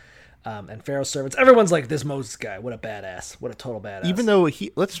do. And Pharaoh's servants, everyone's like, this Moses guy, what a badass. What a total badass. Even though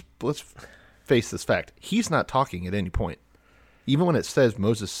let's face this fact. He's not talking at any point. Even when it says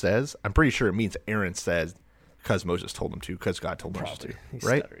Moses says, I'm pretty sure it means Aaron says because Moses told him to, because God told Moses to.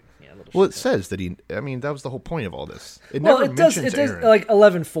 Right? Well, it says that that was the whole point of all this. It does, Aaron. Like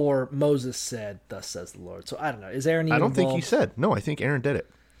 11:4, Moses said, thus says the Lord. So I don't know. Is Aaron even involved? think he said. No, I think Aaron did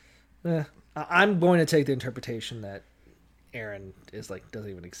it. I'm going to take the interpretation that Aaron doesn't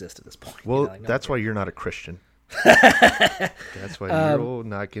even exist at this point. Well, that's why you're not a Christian. That's why you're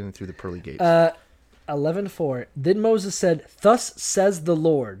not getting through the pearly gates. 11:4. Then Moses said, "Thus says the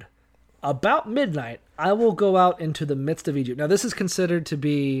Lord, about midnight I will go out into the midst of Egypt." Now this is considered to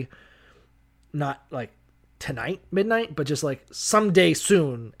be not like tonight midnight, but just like someday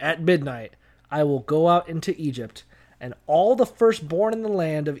soon at midnight I will go out into Egypt. And all the firstborn in the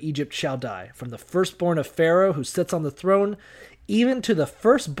land of Egypt shall die, from the firstborn of Pharaoh who sits on the throne, even to the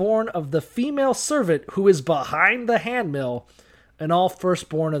firstborn of the female servant who is behind the handmill, and all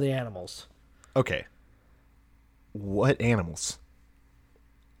firstborn of the animals. Okay. What animals?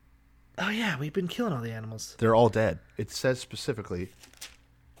 Oh yeah, we've been killing all the animals. They're all dead. It says specifically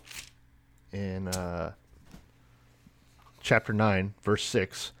in chapter 9, verse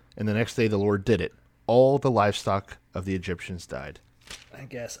 6, and the next day the Lord did it. All the livestock of the Egyptians died. I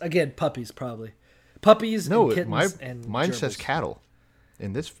guess. Again, puppies probably. Puppies and kittens and mine gerbils. says cattle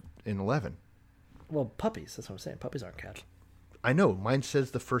in 11. Well, puppies. That's what I'm saying. Puppies aren't cattle. I know. Mine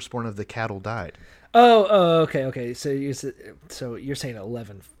says the firstborn of the cattle died. Oh, okay. So you're saying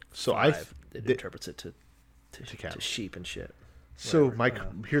 11. So it interprets it to sheep and shit. So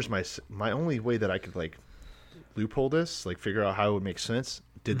here's my only way that I could like loophole this, like figure out how it would make sense.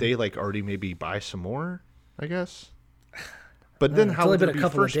 Did they like already maybe buy some more? I guess. But then how? It's only been a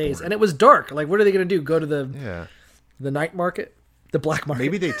couple of days, and it was dark. Like, what are they going to do? Go to the night market, the black market?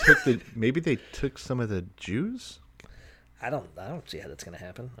 Maybe they took some of the Jews. I don't see how that's going to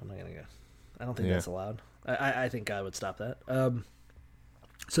happen. I'm not going to go. I don't think that's allowed. I think God would stop that.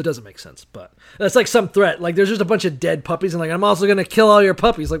 So it doesn't make sense, but that's like some threat. Like, there's just a bunch of dead puppies, and like, I'm also going to kill all your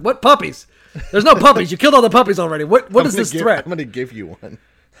puppies. Like, what puppies? There's no puppies. You killed all the puppies already. What is this threat? I'm going to give you one.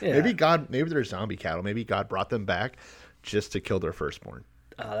 Yeah. Maybe they're zombie cattle. Maybe God brought them back just to kill their firstborn.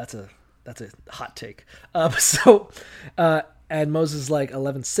 That's a hot take. And Moses is like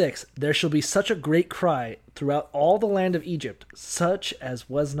 11:6. There shall be such a great cry throughout all the land of Egypt, such as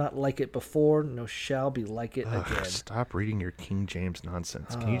was not like it before, no shall be like it again. Stop reading your King James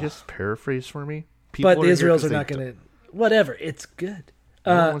nonsense. Can you just paraphrase for me? But the Israels are not going to. Whatever. It's good.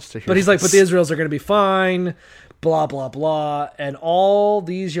 But he's like, but the Israels are going to be fine. Blah, blah, blah. And all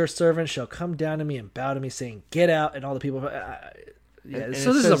these your servants shall come down to me and bow to me, saying, get out. And all the people. And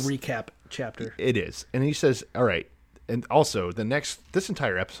so this is a recap chapter. It is. And he says, all right. And also, this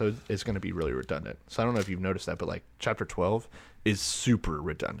entire episode is going to be really redundant. So I don't know if you've noticed that, but like chapter 12 is super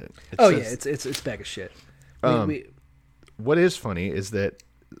redundant. It's a bag of shit. What is funny is that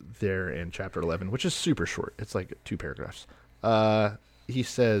there in chapter 11, which is super short, it's like 2 paragraphs. He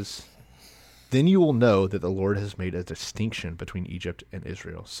says, then you will know that the Lord has made a distinction between Egypt and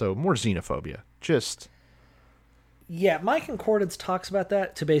Israel. So more xenophobia. Yeah, my concordance talks about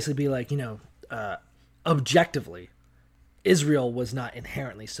that to basically be like, objectively, Israel was not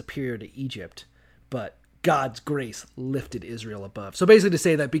inherently superior to Egypt, but God's grace lifted Israel above. So basically to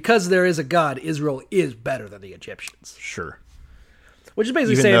say that because there is a God, Israel is better than the Egyptians. Sure. Which is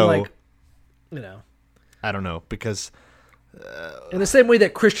basically saying I don't know, because in the same way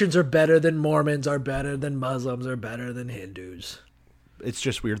that Christians are better than Mormons, are better than Muslims, are better than Hindus. It's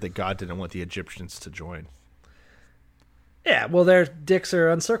just weird that God didn't want the Egyptians to join. Yeah, well, their dicks are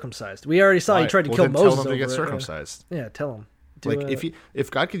uncircumcised. We already saw he tried to kill then Moses. Tell them to get over it. circumcised. Yeah, tell them.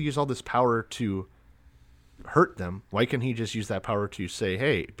 If God could use all this power to hurt them, why can't he just use that power to say,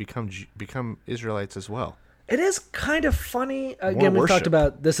 hey, become Israelites as well? It is kind of funny. Again, we talked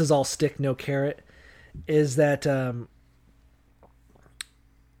about this is all stick, no carrot. Is that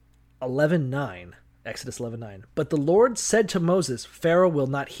 11:9, Exodus 11:9. But the Lord said to Moses, Pharaoh will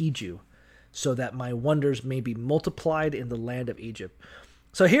not heed you, so that my wonders may be multiplied in the land of Egypt.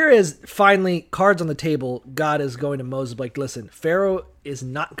 So here is finally cards on the table. God is going to Moses like, listen, Pharaoh is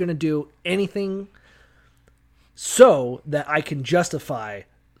not going to do anything so that I can justify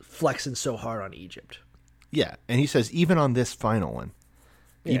flexing so hard on Egypt. Yeah, and he says even on this final one,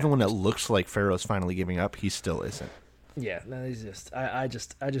 even when it looks like Pharaoh's finally giving up, he still isn't. Yeah, no, he's just I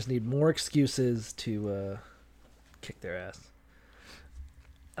just need more excuses to kick their ass.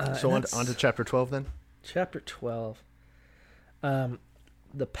 So on to chapter 12 then? Chapter 12.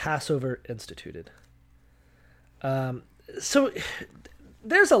 The Passover instituted. So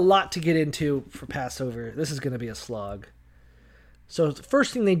there's a lot to get into for Passover. This is going to be a slog. So the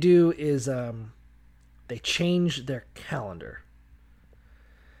first thing they do is they change their calendar.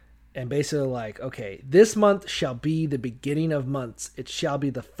 And basically like, okay, this month shall be the beginning of months. It shall be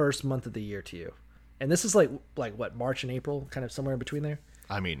the first month of the year to you. And this is like what, March and April, kind of somewhere in between there?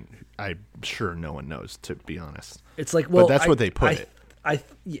 I mean, I'm sure no one knows, to be honest. It's like, well, but that's what they put it.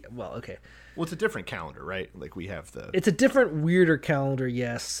 Yeah, well, okay. Well, it's a different calendar, right? Like we have It's a different, weirder calendar,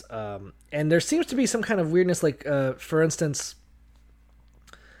 yes. And there seems to be some kind of weirdness, like, for instance,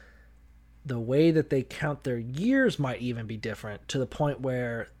 the way that they count their years might even be different, to the point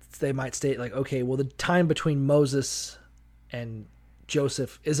where they might state, like, okay, well, the time between Moses and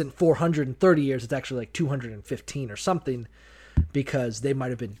Joseph isn't 430 years, it's actually like 215 or something, because they might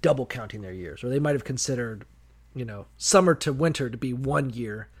have been double counting their years, or they might have considered, summer to winter to be 1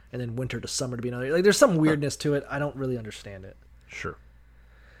 year, and then winter to summer to be another. Like, there's some weirdness to it. I don't really understand it. Sure.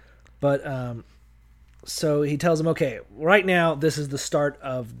 But, so he tells them, okay, right now, this is the start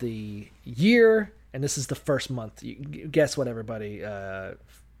of the year, and this is the first month. You guess what, everybody?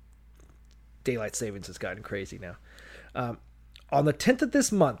 Daylight savings has gotten crazy now. On the 10th of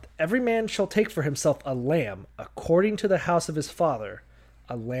this month, every man shall take for himself a lamb, according to the house of his father,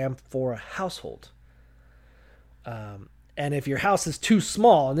 a lamb for a household. And if your house is too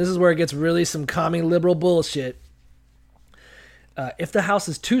small, and this is where it gets really some commie liberal bullshit, if the house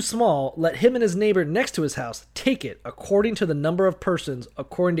is too small, let him and his neighbor next to his house take it, according to the number of persons,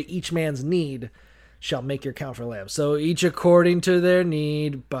 according to each man's need, shall make your count for lambs. So each according to their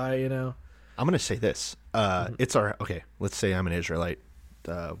need, by, I'm going to say this. It's okay, let's say I'm an Israelite,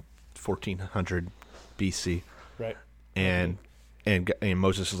 1400 BC. Right. And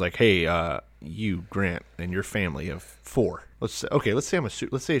Moses is like, hey, you, Grant, and your family of 4. Let's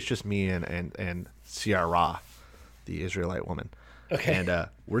say it's just me and Ciara, the Israelite woman. Okay. And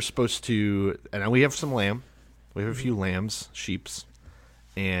we're supposed to, and we have some lamb. We have a few lambs, sheeps.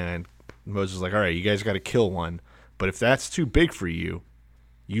 And Moses is like, all right, you guys got to kill one. But if that's too big for you,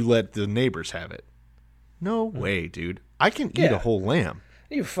 you let the neighbors have it. No way, dude. I can eat a whole lamb.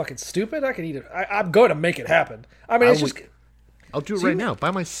 Are you fucking stupid? I can eat it. I'm going to make it happen. I mean, I'll do it right now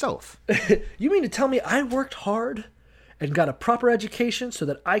by myself. You mean to tell me I worked hard and got a proper education so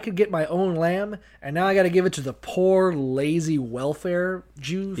that I could get my own lamb, and now I got to give it to the poor, lazy welfare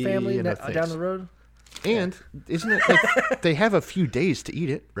Jew family down the road? And isn't it like they have a few days to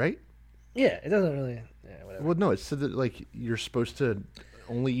eat it, right? Yeah, it doesn't really. Yeah, whatever. Well, no, it's so that like you're supposed to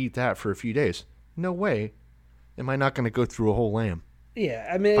only eat that for a few days. No way. Am I not going to go through a whole lamb? Yeah,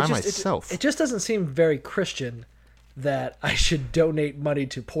 I mean, myself. It just doesn't seem very Christian that I should donate money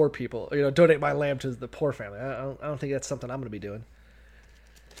to poor people. Donate my lamb to the poor family. I don't think that's something I'm going to be doing.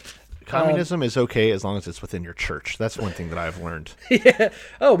 Communism is okay as long as it's within your church. That's one thing that I've learned. Yeah.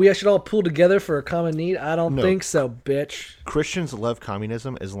 Oh, we should all pool together for a common need? I don't think so, bitch. Christians love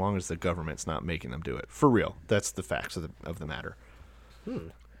communism as long as the government's not making them do it. For real. That's the facts of the matter.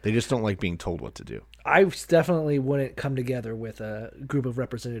 They just don't like being told what to do. I definitely wouldn't come together with a group of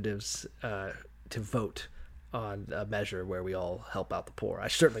representatives to vote on a measure where we all help out the poor. I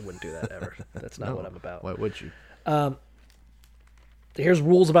certainly wouldn't do that ever. That's not what I'm about. Why would you? Here's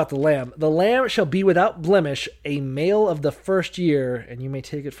rules about the lamb. The lamb shall be without blemish, a male of the first year, and you may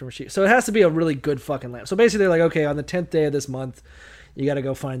take it from a sheep. So it has to be a really good fucking lamb. So basically they're like, okay, on the 10th day of this month, you got to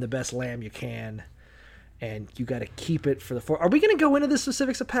go find the best lamb you can. and you got to keep it for the 4. Are we going to go into the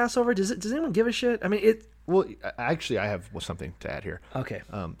specifics of Passover? Does anyone give a shit? I mean, it. Well, actually, I have something to add here. Okay.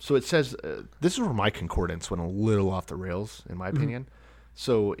 So it says this is where my concordance went a little off the rails, in my opinion.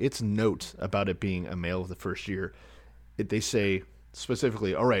 So its note about it being a male of the first year, they say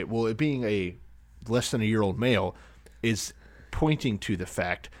specifically, all right, well, it being a less than a year old male is pointing to the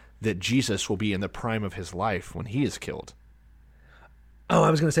fact that Jesus will be in the prime of his life when he is killed. Oh, I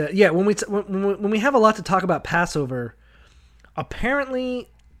was going to say that. Yeah, when we have a lot to talk about Passover, apparently,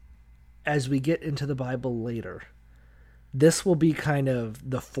 as we get into the Bible later, this will be kind of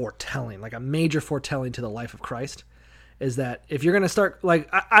the foretelling, like a major foretelling to the life of Christ, is that if you're going to start, like,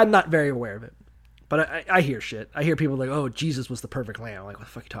 I'm not very aware of it, but I hear shit. I hear people like, oh, Jesus was the perfect lamb. I'm like, what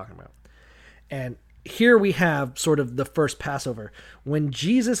the fuck are you talking about? And here we have sort of the first Passover. When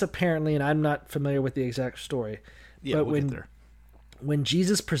Jesus apparently, and I'm not familiar with the exact story, but we'll get there. When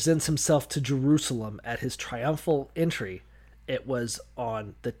Jesus presents himself to Jerusalem at his triumphal entry, it was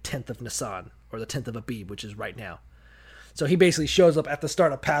on the 10th of Nisan, or the 10th of Abib, which is right now. So he basically shows up at the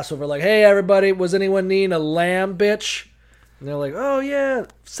start of Passover like, hey, everybody, was anyone needing a lamb, bitch? And they're like, oh, yeah,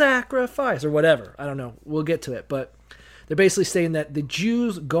 sacrifice, or whatever. I don't know. We'll get to it. But they're basically saying that the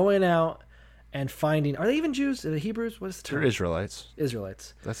Jews going out and finding... Are they even Jews? Are they Hebrews? What is the term? They're Israelites.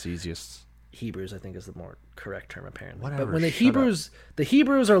 Israelites. That's the easiest. Hebrews, I think, is the more correct term, apparently. Whatever, but when the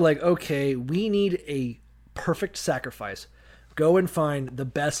Hebrews are like, okay, we need a perfect sacrifice. Go and find the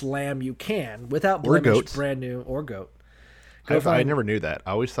best lamb you can without blemish, brand new, or goat. I never knew that.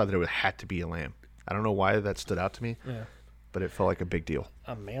 I always thought that it had to be a lamb. I don't know why that stood out to me, but it felt like a big deal.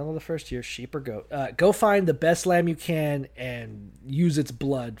 A male of the first year, sheep or goat. Go find the best lamb you can and use its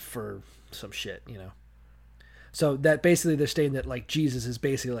blood for some shit, you know. So that basically they're saying that like Jesus is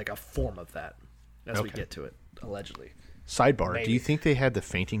basically like a form of that as we get to it, allegedly. Sidebar, Maybe. Do you think they had the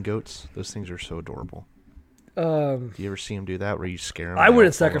fainting goats? Those things are so adorable. Do you ever see them do that where you scare them? I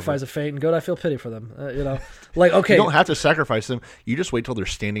wouldn't sacrifice a fainting goat. I feel pity for them. You know, like, okay. You don't have to sacrifice them. You just wait till they're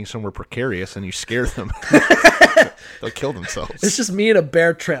standing somewhere precarious and you scare them. They'll kill themselves. It's just me in a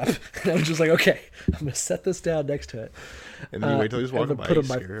bear trap. And I'm just like, okay, I'm going to set this down next to it. And then you wait till he's walking by. Put on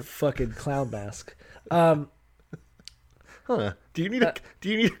my fucking clown mask. Do you need a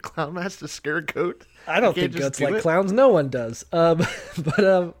clown mask to scare a goat? I don't think goats like clowns. No one does. John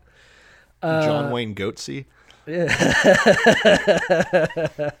Wayne Goatsy. Yeah.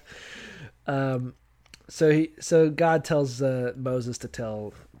 So God tells Moses to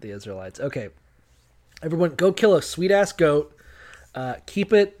tell the Israelites, okay, everyone go kill a sweet ass goat,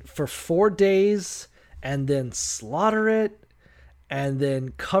 keep it for 4 days, and then slaughter it, and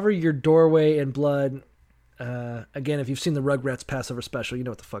then cover your doorway in blood. Again, if you've seen the Rugrats Passover special, you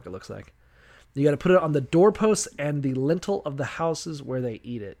know what the fuck it looks like. You got to put it on the doorposts and the lintel of the houses where they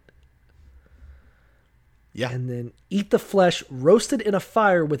eat it. Yeah. And then eat the flesh roasted in a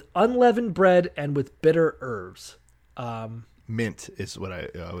fire with unleavened bread and with bitter herbs. Mint is what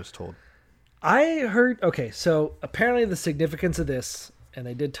I was told. I heard, okay, so apparently the significance of this, and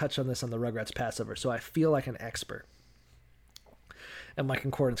they did touch on this on the Rugrats Passover, so I feel like an expert. And my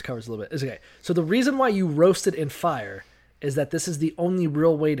concordance covers a little bit. It's okay. So the reason why you roast it in fire is that this is the only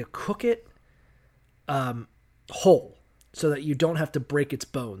real way to cook it whole, so that you don't have to break its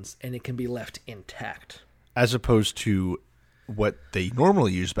bones and it can be left intact. As opposed to what they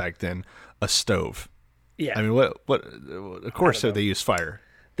normally used back then, a stove. Yeah. I mean, what of course they use fire.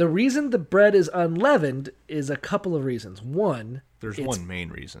 The reason the bread is unleavened is a couple of reasons. One, there's one main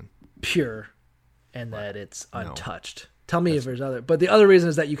reason. Pure, and that it's untouched. Tell me if there's other, but the other reason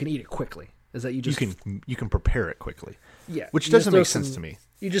is that you can eat it quickly. Is that you can prepare it quickly. Yeah, which doesn't make sense to me.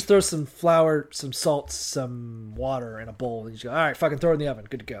 You just throw some flour, some salt, some water in a bowl, and you just go, all right, fucking throw it in the oven,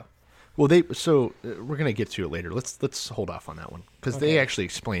 good to go. Well, we're gonna get to it later. Let's hold off on that one because they actually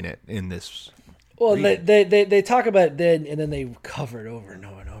explain it in this. Well, they talk about it then, and then they cover it over and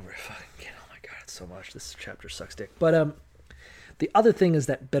over and over. Fucking, oh my god, it's so much. This chapter sucks dick. But the other thing is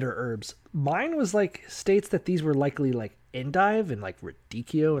that bitter herbs. Mine was like states that these were likely like endive and like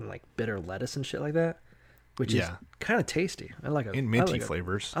radicchio and like bitter lettuce and shit like that, which is kind of tasty. I like minty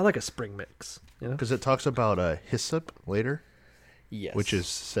flavors. I like a spring mix, you know, because it talks about hyssop later. Yes, which is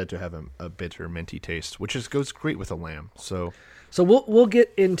said to have a bitter minty taste, which goes great with a lamb. So we'll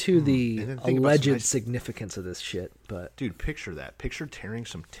get into the alleged significance of this shit. But dude, picture that. Picture tearing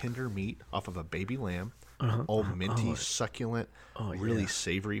some tender meat off of a baby lamb, all minty, succulent, really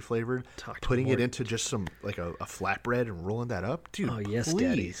savory flavored, putting it into just some like a flatbread and rolling that up, dude. Oh yes,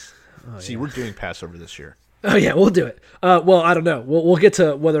 please. Daddy. See, we're doing Passover this year. Oh yeah, we'll do it. Well, I don't know. We'll get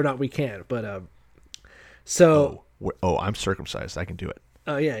to whether or not we can, but I'm circumcised. I can do it.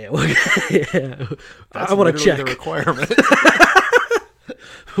 Oh yeah. Yeah. I want to check the requirement.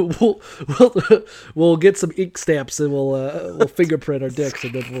 We'll get some ink stamps and we'll fingerprint our dicks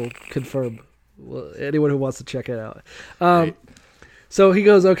and then we'll confirm. Anyone who wants to check it out. So he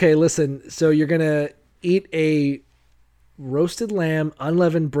goes, okay, listen. So you're gonna eat a roasted lamb,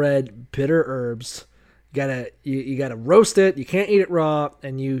 unleavened bread, bitter herbs. You gotta roast it. You can't eat it raw,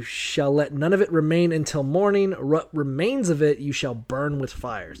 and you shall let none of it remain until morning. What remains of it you shall burn with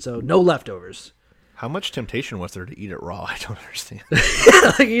fire. So no leftovers. How much temptation was there to eat it raw? I don't understand.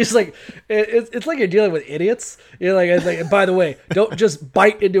 Like you're just like it's like you're dealing with idiots. You're like, by the way, don't just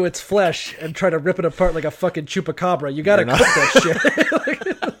bite into its flesh and try to rip it apart like a fucking chupacabra. You gotta cook that shit.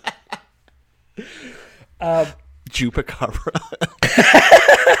 Chupacabra.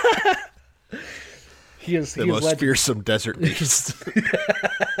 He is the most fearsome desert beast.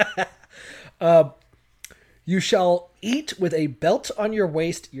 You shall eat with a belt on your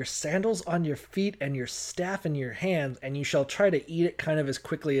waist, your sandals on your feet, and your staff in your hands, and you shall try to eat it kind of as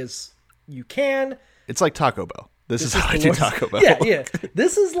quickly as you can. It's like Taco Bell. This is how I do Taco Bell. Yeah.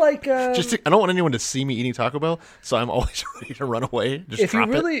 This is like I don't want anyone to see me eating Taco Bell, so I'm always ready to run away. If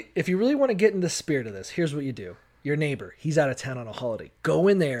you really want to get in the spirit of this, here's what you do. Your neighbor, he's out of town on a holiday. Go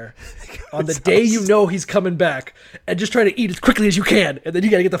in there on the day you know he's coming back and just try to eat as quickly as you can, and then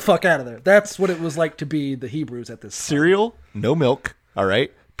you got to get the fuck out of there. That's what it was like to be the Hebrews at this time. Cereal, no milk, all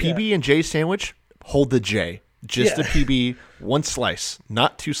right? PB&J sandwich, hold the J. Just a PB, one slice,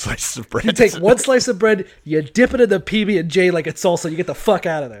 not 2 slices of bread. You take one slice of bread, you dip it in the PB&J like it's salsa, you get the fuck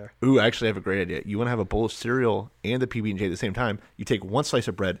out of there. Ooh, actually, I have a great idea. You want to have a bowl of cereal and the PB&J at the same time. You take one slice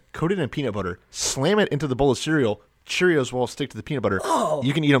of bread, coat it in peanut butter, slam it into the bowl of cereal. Cheerios will stick to the peanut butter. Oh,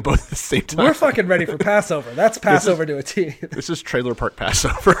 you can eat them both at the same time. We're fucking ready for Passover. That's Passover to a T. This is Trailer Park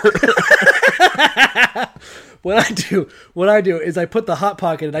Passover. What I do is I put the Hot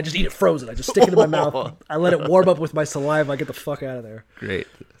Pocket and I just eat it frozen. I just stick it in my mouth. I let it warm up with my saliva. I get the fuck out of there. Great.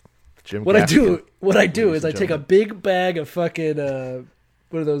 What I do is I take a big bag of fucking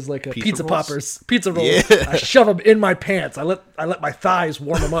what are those, like pizza poppers, pizza rolls? Yeah. I shove them in my pants. I let my thighs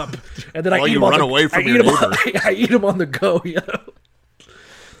warm them up, and then I eat them. I eat them on the go, you know.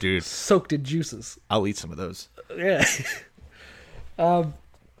 Dude, soaked in juices. I'll eat some of those. Yeah.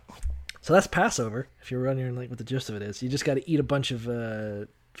 So that's Passover. If you're wondering like what the gist of it is, you just got to eat a bunch of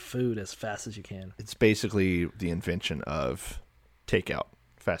food as fast as you can. It's basically the invention of takeout,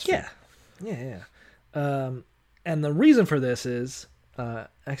 fast food. Yeah. And the reason for this is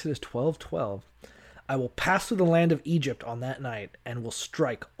Exodus 12:12. I will pass through the land of Egypt on that night, and will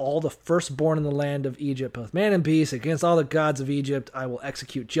strike all the firstborn in the land of Egypt, both man and beast, against all the gods of Egypt. I will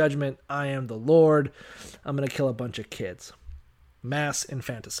execute judgment. I am the Lord. I'm going to kill a bunch of kids. Mass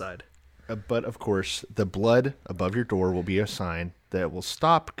infanticide. But, of course, the blood above your door will be a sign that will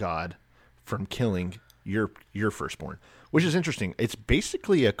stop God from killing your firstborn, which is interesting. It's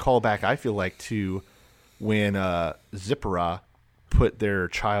basically a callback, I feel like, to when Zipporah put their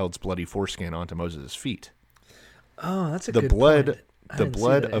child's bloody foreskin onto Moses' feet. Oh, that's a good point. The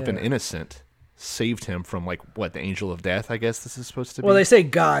blood of an innocent saved him from, like, what, the angel of death, I guess this is supposed to be? Well, they say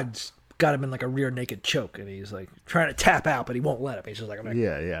God's got him in, like, a rear naked choke, and he's, like, trying to tap out, but he won't let him. He's just like, I'm not,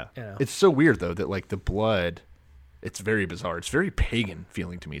 yeah. You know. It's so weird, though, that, like, the blood, it's very bizarre. It's very pagan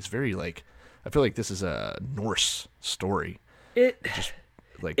feeling to me. It's very, like, I feel like this is a Norse story.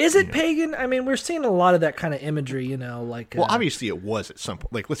 Is it pagan? I mean, we're seeing a lot of that kind of imagery, you know, like... Well, obviously it was at some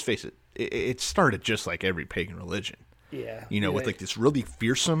point. Like, let's face it, it started just like every pagan religion. Yeah. You know, with, like, this really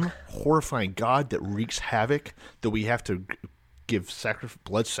fearsome, horrifying God that wreaks havoc that we have to give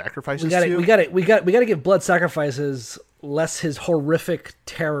blood sacrifices to. We got to give blood sacrifices lest his horrific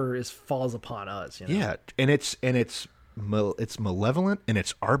terror falls upon us, you know? Yeah, and it's malevolent and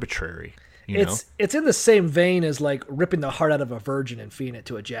it's arbitrary. It's in the same vein as like ripping the heart out of a virgin and feeding it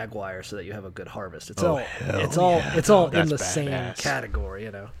to a jaguar so that you have a good harvest. It's all in the same category,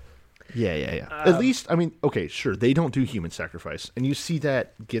 you know. Yeah. At least, I mean, okay, sure, they don't do human sacrifice, and you see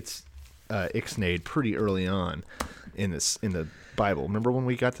that gets ixnayed pretty early on in the Bible. Remember when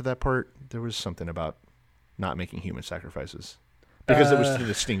we got to that part? There was something about not making human sacrifices because it was to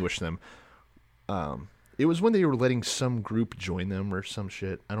distinguish them. It was when they were letting some group join them or some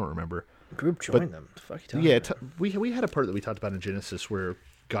shit. I don't remember. Group join them. The fuck you talking about? We had a part that we talked about in Genesis where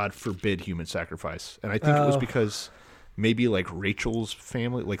God forbid human sacrifice, and I think it was because maybe like Rachel's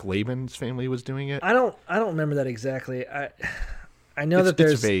family, like Laban's family, was doing it. I don't remember that exactly. I know that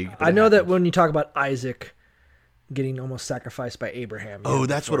there's vague. I know that when you talk about Isaac getting almost sacrificed by Abraham. Oh,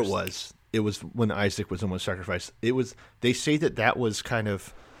 that's what it was. It was when Isaac was almost sacrificed. They say that was kind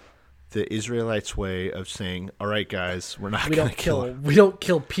of the Israelites' way of saying, "All right, guys, we're not we going don't to kill. We don't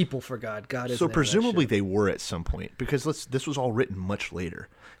kill people for God. God is." So presumably they were at some point, because this was all written much later.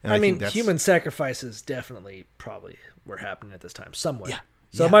 And I mean, human sacrifices definitely probably were happening at this time somewhere. Yeah.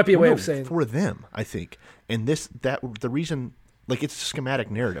 So it might be a way of saying for them, I think. And the reason, like, it's a schematic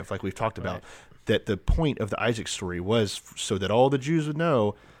narrative, like we've talked about, that the point of the Isaac story was so that all the Jews would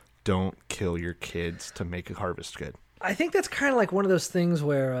know, don't kill your kids to make a harvest good. I think that's kind of like one of those things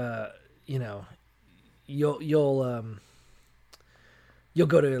where you'll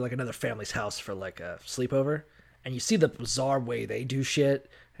go to like another family's house for like a sleepover, and you see the bizarre way they do shit,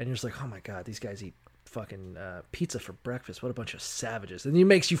 and you're just like, oh my god, these guys eat fucking pizza for breakfast. What a bunch of savages. And it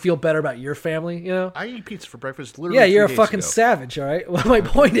makes you feel better about your family, you know? I eat pizza for breakfast literally. Yeah, you're a 3 days fucking ago. savage, all right? Well, my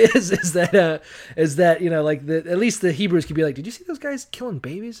point is that you know, like at least the Hebrews could be like, did you see those guys killing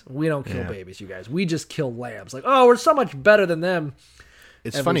babies? We don't kill babies, you guys. We just kill lambs. Like, oh, we're so much better than them.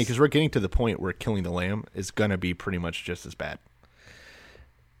 It's funny because we're getting to the point where killing the lamb is gonna be pretty much just as bad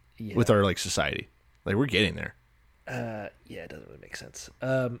with our like society. Like, we're getting there. Yeah, it doesn't really make sense.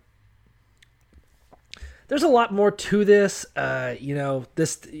 There's a lot more to this. You know,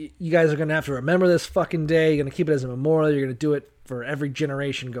 you guys are going to have to remember this fucking day. You're going to keep it as a memorial. You're going to do it for every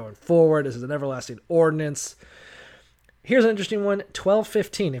generation going forward. This is an everlasting ordinance. Here's an interesting one.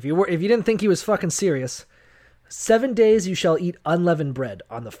 12:15. If you didn't think he was fucking serious, 7 days you shall eat unleavened bread.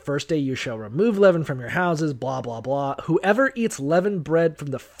 On the first day you shall remove leaven from your houses, blah, blah, blah. Whoever eats leavened bread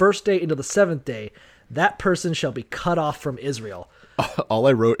from the first day into the seventh day, that person shall be cut off from Israel. All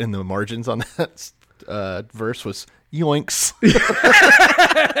I wrote in the margins on that verse was yoinks.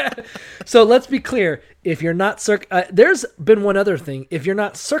 So let's be clear. If you're not there's been one other thing. If you're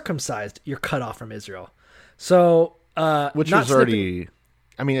not circumcised, you're cut off from Israel. So which was already,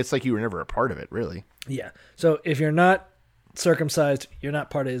 I mean, it's like you were never a part of it, really. Yeah. So if you're not circumcised, you're not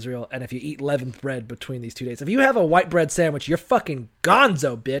part of Israel. And if you eat leavened bread between these 2 days, if you have a white bread sandwich, you're fucking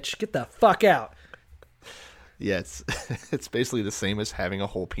gonzo, bitch. Get the fuck out. Yeah, it's basically the same as having a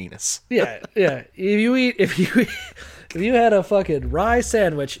whole penis. Yeah. If you had a fucking rye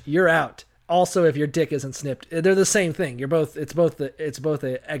sandwich, you're out. Also, if your dick isn't snipped, they're the same thing. It's both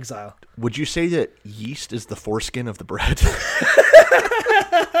a exile. Would you say that yeast is the foreskin of the bread?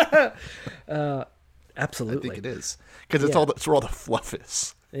 Absolutely. I think it is, because it's where all the fluff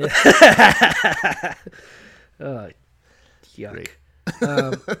is. Yeah. Yuck.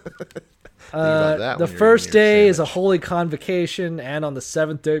 The first day is a holy convocation, and on the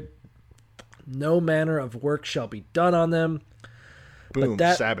seventh day, no manner of work shall be done on them. Boom,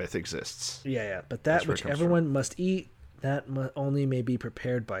 Sabbath exists. Yeah. But that which everyone must eat, that only may be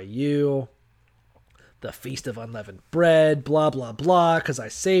prepared by you. The feast of unleavened bread, blah, blah, blah, because I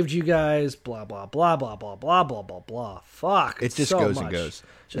saved you guys, blah, blah, blah, blah, blah, blah, blah, blah, blah. Fuck. It just goes and goes.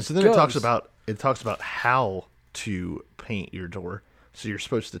 And so then it talks about how to paint your door. So you're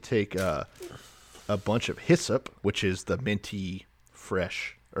supposed to take a bunch of hyssop, which is the minty,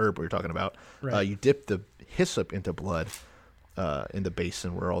 fresh herb we're talking about. Right. You dip the hyssop into blood in the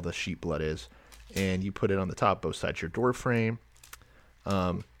basin where all the sheep blood is, and you put it on the top, both sides of your door frame.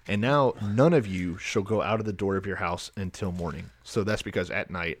 And now none of you shall go out of the door of your house until morning. So that's because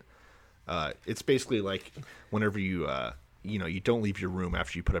at night, it's basically like whenever you don't leave your room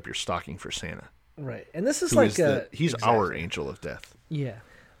after you put up your stocking for Santa. Right. And this is he's our angel of death. Yeah.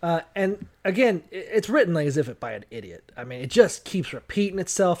 And again, it's written like as if by an idiot. I mean, it just keeps repeating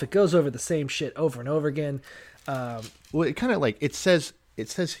itself. It goes over the same shit over and over again. Well, it kind of like it says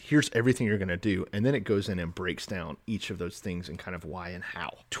here's everything you're going to do, and then it goes in and breaks down each of those things and kind of why and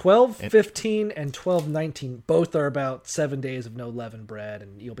how. 12:15 and 12:19 both are about 7 days of no leavened bread,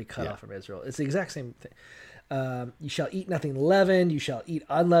 and you'll be cut off from Israel. It's the exact same thing. You shall eat nothing leavened. You shall eat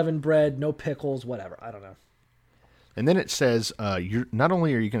unleavened bread, no pickles, whatever. I don't know. And then it says, you're not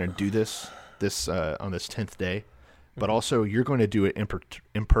only are you going to do this on this 10th day, but also you're going to do it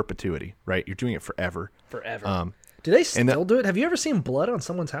in perpetuity, right? You're doing it forever. Forever. Do they still do it? Have you ever seen blood on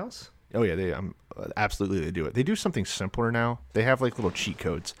someone's house? Oh yeah, absolutely they do it. They do something simpler now. They have like little cheat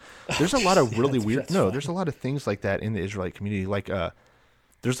codes. There's a lot of really weird. There's a lot of things like that in the Israelite community. Like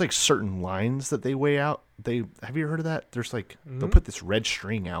there's like certain lines that they weigh out. Have you heard of that? There's like they'll put this red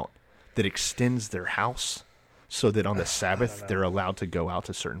string out that extends their house so that on the Sabbath they're allowed to go out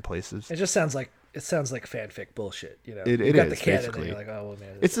to certain places. It just sounds like fanfic bullshit, you know. It got is the canon basically. And you're like, oh well,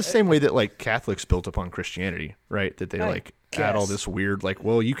 man. It's the same way that like Catholics built upon Christianity, right? That they add all this weird like,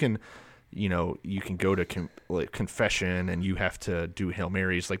 well, you can go to confession and you have to do Hail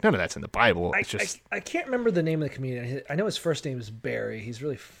Marys. Like none of that's in the Bible. It's just I can't remember the name of the comedian. I know his first name is Barry. He's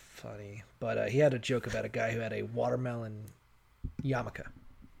really funny, but he had a joke about a guy who had a watermelon yarmulke.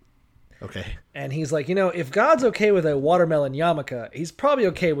 Okay. And he's like, if God's okay with a watermelon yarmulke, he's probably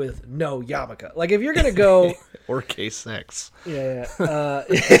okay with no yarmulke. Like, if you're going to go... or gay sex. Yeah.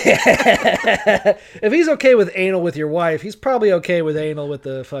 If he's okay with anal with your wife, he's probably okay with anal with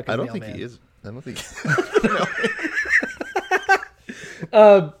the fucking I don't think mailman. he is. I don't think...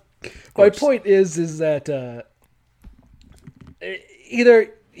 My point is that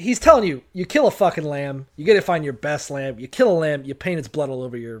either... He's telling you, you kill a fucking lamb, you got to find your best lamb, you kill a lamb, you paint its blood all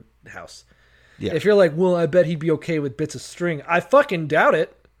over your house. Yeah. If you're like, well, I bet he'd be okay with bits of string. I fucking doubt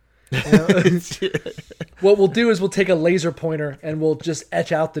it. What we'll do is we'll take a laser pointer and we'll just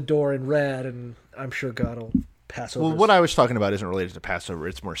etch out the door in red, and I'm sure God will pass over. Well, what I was talking about isn't related to Passover.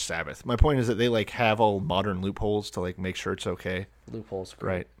 It's more Sabbath. My point is that they have all modern loopholes to make sure it's okay. Loopholes.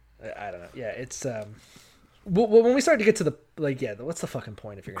 Right. I don't know. Yeah, it's... when we start to get to the what's the fucking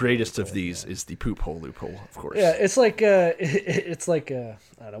point if you're greatest of these is the poop hole loophole, of course. Yeah, it's like I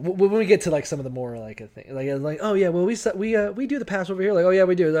don't know, when we get to some of the more a thing oh yeah, well we do the Passover here, oh yeah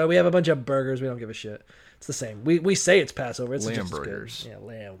we do, we have a bunch of burgers, we don't give a shit. It's the same. We say it's Passover. It's lamb burgers. Yeah,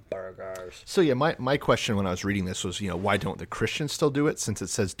 lamb burgers. So yeah, my question when I was reading this was why don't the Christians still do it since it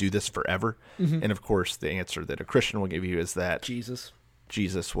says do this forever? Mm-hmm. And of course the answer that a Christian will give you is that Jesus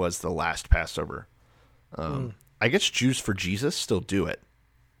was the last Passover. I guess Jews for Jesus still do it.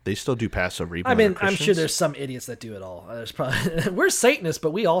 They still do Passover. Even I'm sure there's some idiots that do it all. There's probably we're Satanists,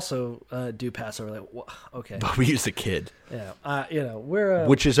 but we also do Passover. Okay, but we use a kid. Yeah, we're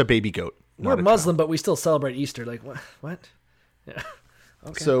which is a baby goat. We're Muslim, but we still celebrate Easter. Like what? Yeah.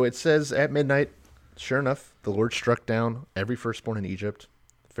 Okay. So it says at midnight. Sure enough, the Lord struck down every firstborn in Egypt,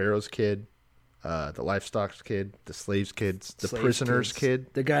 Pharaoh's kid, the livestock's kid, the slaves' kids, the prisoners'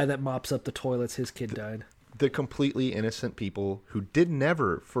 kid. The guy that mops up the toilets, his kid died. The completely innocent people who did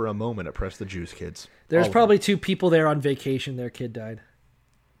never for a moment oppress the Jews' kids. There's probably 2 people there on vacation. Their kid died.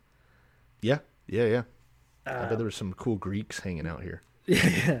 Yeah. I bet there were some cool Greeks hanging out here.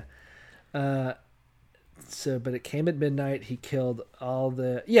 Yeah. But it came at midnight. He killed all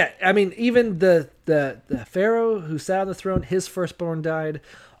the... Yeah, I mean, even the Pharaoh who sat on the throne, his firstborn died,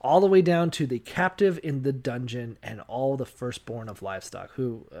 all the way down to the captive in the dungeon and all the firstborn of livestock,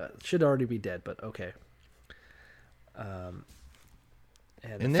 who should already be dead, but okay. And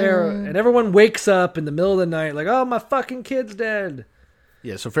Pharaoh, and everyone wakes up in the middle of the night like, oh, my fucking kid's dead.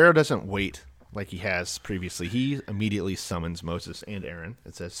 Yeah, so Pharaoh doesn't wait like he has previously. He immediately summons Moses and Aaron.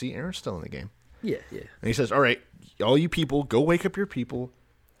 It says, see, Aaron's still in the game. Yeah. And he says, all right, all you people, go wake up your people,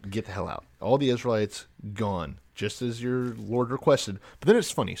 get the hell out. All the Israelites gone, just as your Lord requested. But then it's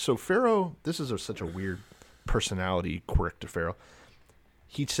funny. So Pharaoh, this is such a weird personality quirk to Pharaoh.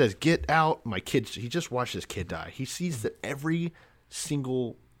 He says, get out, my kids. He just watched his kid die. He sees that every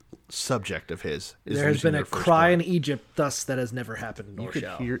single subject of his is there has been a cry in Egypt, thus that has never happened, nor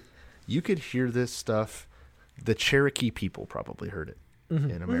shall. You could hear this stuff. The Cherokee people probably heard it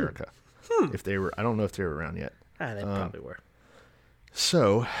in America. If they were, I don't know if they were around yet. They probably were.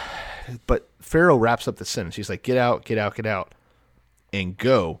 So, but Pharaoh wraps up the sentence. He's like, get out, get out, get out, and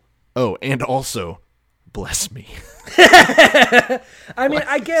go. Oh, and also bless me. I mean,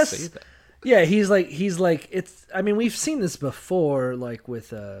 I guess, yeah, he's like, it's, I mean, we've seen this before, like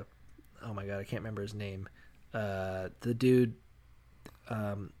with, oh my God, I can't remember his name. The dude,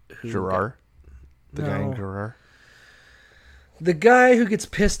 Gerar? Guy in Gerar? The guy who gets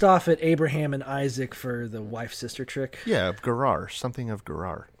pissed off at Abraham and Isaac for the wife-sister trick. Yeah, Gerar. Something of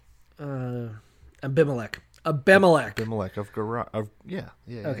Gerar. Abimelech of Gerar. Yeah.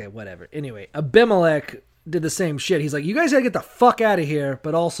 Okay, whatever. Anyway, Abimelech did the same shit. He's like, you guys gotta get the fuck out of here,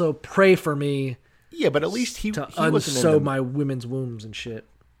 but also pray for me. Yeah, but at least he wasn't unsew my women's wombs and shit.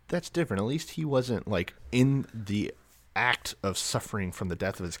 That's different. At least he wasn't like in the act of suffering from the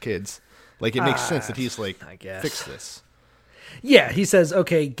death of his kids. Like, it makes sense that he's like, I guess, fix this. Yeah, he says,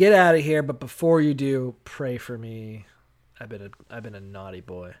 okay, get out of here, but before you do, pray for me. I've been a naughty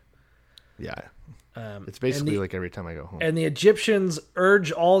boy. Yeah. It's basically like every time I go home. And the Egyptians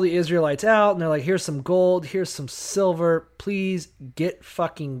urge all the Israelites out, and they're like, here's some gold, here's some silver, please get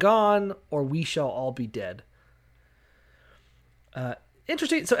fucking gone, or we shall all be dead.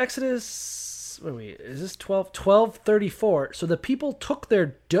 Interesting. So Exodus, is this 12:34? So the people took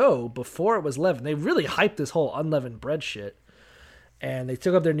their dough before it was leavened. They really hyped this whole unleavened bread shit. And they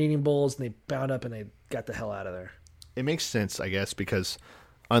took up their kneading bowls, and they bound up, and they got the hell out of there. It makes sense, I guess, because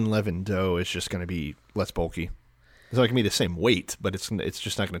unleavened dough is just going to be less bulky. It's not going to be the same weight, but it's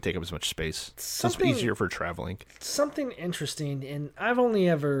just not going to take up as much space. So it's easier for traveling. Something interesting, and I've only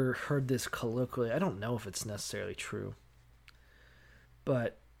ever heard this colloquially. I don't know if it's necessarily true.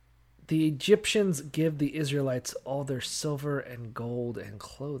 But the Egyptians give the Israelites all their silver and gold and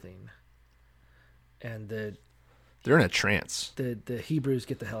clothing. and they're in a trance. The Hebrews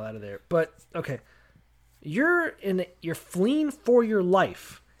get the hell out of there. But okay, you're fleeing for your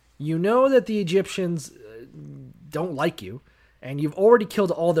life. You know that the Egyptians don't like you, and you've already killed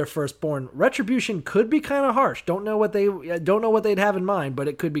all their firstborn. Retribution could be kind of harsh. Don't know what they'd have in mind, but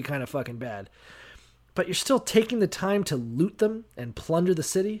it could be kind of fucking bad. But you're still taking the time to loot them and plunder the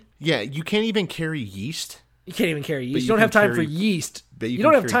city? Yeah, you can't even carry yeast. You can't even carry yeast. You don't have time for yeast. You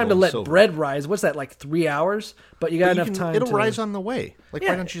don't have time to let bread rise. What's that, like 3 hours? But you got enough time. It'll rise on the way. Like,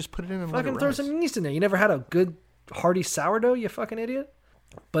 why don't you just put it in and fucking let it throw rise? some yeast in there. You never had a good hearty sourdough, you fucking idiot?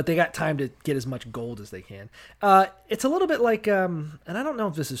 But they got time to get as much gold as they can. It's a little bit like, and I don't know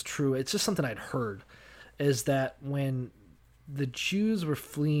if this is true, it's just something I'd heard, is that when the Jews were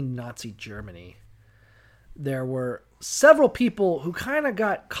fleeing Nazi Germany, there were several people who kind of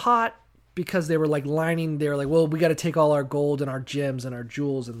got caught because they were like well, we got to take all our gold and our gems and our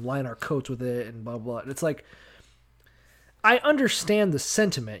jewels and line our coats with it and blah, blah. And it's like, I understand the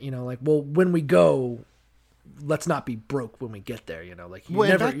sentiment, like, well, when we go, let's not be broke when we get there, like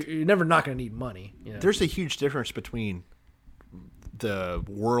you're never not going to need money. There's a huge difference between the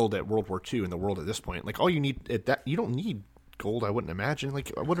world at World War II and the world at this point. Like, all you need you don't need gold, I wouldn't imagine.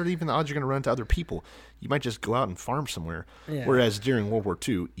 Like, what are even the odds you're going to run into other people? You might just go out and farm somewhere. Yeah. Whereas during World War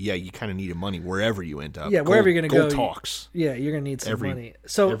II, you kind of needed money wherever you end up. Yeah, wherever you're going to go. Gold talks. You're going to need some money.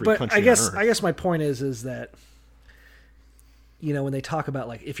 So, but I guess my point is that, when they talk about,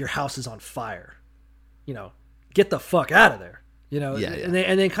 like, if your house is on fire, get the fuck out of there.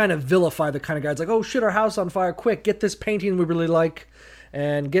 And they kind of vilify the kind of guys like, oh shit, our house on fire, quick, get this painting we really like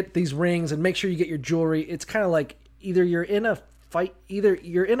and get these rings and make sure you get your jewelry. It's kind of like either you're in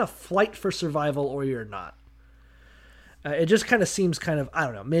a flight for survival or you're not. It just kind of seems I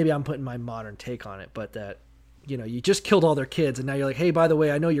don't know, maybe I'm putting my modern take on it, but that, you just killed all their kids and now you're like, hey, by the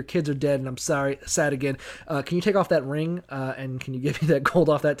way, I know your kids are dead and I'm sad again. Can you take off that ring and can you give me that gold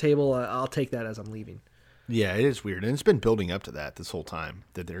off that table? I'll take that as I'm leaving. Yeah, it is weird. And it's been building up to that this whole time,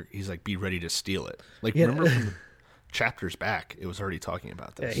 that he's like, be ready to steal it. Like, remember from the chapters back, it was already talking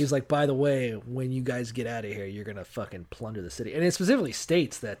about this. Yeah, he's like, by the way, when you guys get out of here, you're going to fucking plunder the city. And it specifically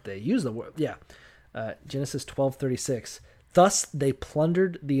states that they use the word, Genesis 12:36. Thus they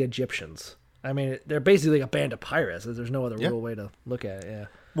plundered the Egyptians. I mean, they're basically like a band of pirates. There's no other real way to look at it, yeah.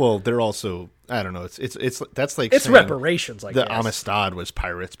 Well, they're also, I don't know, that's like it's reparations, I guess. The Amistad was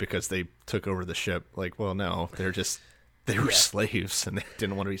pirates because they took over the ship. Like, well, no, they were slaves and they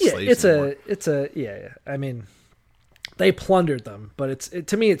didn't want to be slaves anymore. I mean, they plundered them, but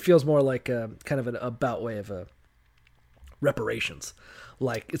to me it feels more like kind of an about way of reparations.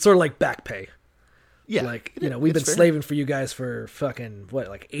 Like, it's sort of like back pay. Yeah. Like, we've been slaving for you guys for fucking,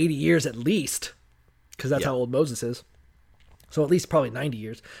 80 years at least, because that's how old Moses is. So at least probably 90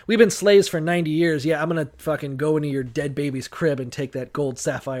 years. We've been slaves for 90 years. Yeah, I'm going to fucking go into your dead baby's crib and take that gold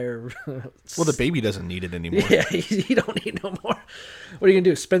sapphire. Well, the baby doesn't need it anymore. Yeah, you don't need no more. What are you going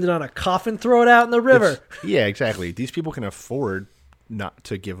to do? Spend it on a coffin? Throw it out in the river. Yeah, exactly. These people can afford not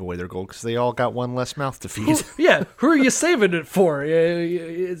to give away their gold because they all got one less mouth to feed. Who are you saving it for?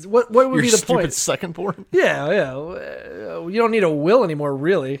 What would Your be the point? Second-born? Yeah. You don't need a will anymore,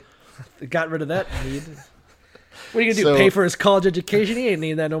 really. They got rid of that need. What are you going to do, pay for his college education? He ain't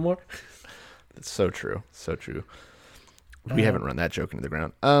need that no more. That's so true. So true. We haven't run that joke into the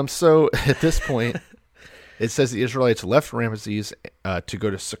ground. So at this point, it says the Israelites left Ramesses to go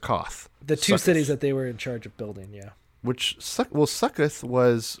to Succoth. The two cities that they were in charge of building, yeah. Succoth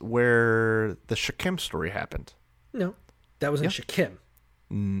was where the Shechem story happened. No, that was in Shechem.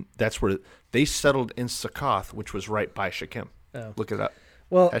 That's where they settled in Succoth, which was right by Shechem. Oh. Look it up.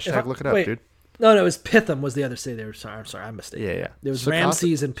 Well, look it up, dude. No, it was Pithom was the other city. I'm sorry, I'm mistaken. Yeah. There was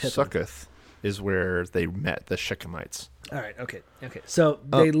Ramses and Pithom. Succoth is where they met the Shechemites. All right, okay. So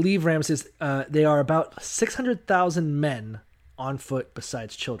they leave Ramses. They are about 600,000 men on foot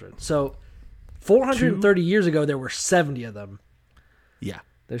besides children. So 430 years ago, there were 70 of them. Yeah.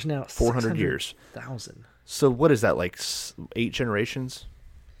 There's now 400 years. 1,000. So what is that, like 8 generations?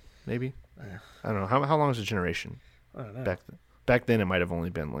 Maybe? I don't know. How long is a generation? I don't know. Back then, it might have only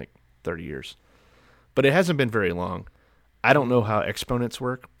been like 30 years. But it hasn't been very long. I don't know how exponents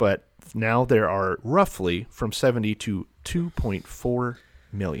work, but now there are roughly from 70 to 2.4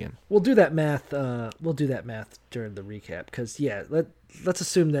 million. We'll do that math. We'll do that math during the recap because let's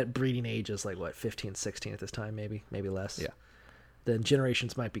assume that breeding age is like 15, 16 at this time, maybe less. Yeah. Then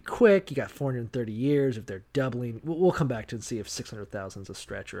generations might be quick. You got 430 years. If they're doubling, we'll come back to and see if 600,000 is a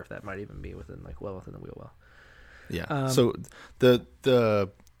stretch or if that might even be within the wheel well. Yeah. So the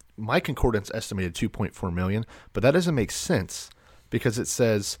my concordance estimated 2.4 million, but that doesn't make sense because it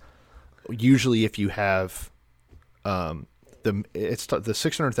says usually if you have the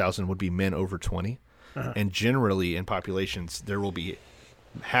 600,000 would be men over 20, and generally in populations there will be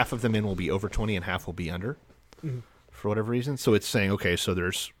half of the men will be over 20 and half will be under, for whatever reason. So it's saying, okay, so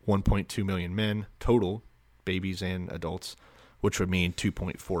there's 1.2 million men total, babies and adults, which would mean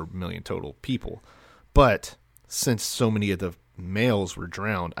 2.4 million total people. But since so many of the males were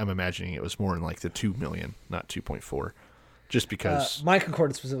drowned, I'm imagining it was more in like the 2 million, not 2.4, just because my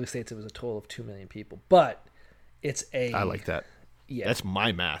concordance specifically states it was a total of 2 million people, but it's I like that. Yeah, that's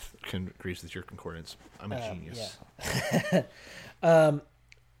my math. Agrees with your concordance. I'm a genius. Yeah.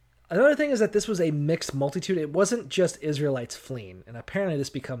 Another thing is that this was a mixed multitude. It wasn't just Israelites fleeing, and apparently this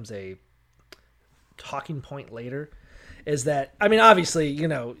becomes a talking point later. Is that, I mean, obviously, you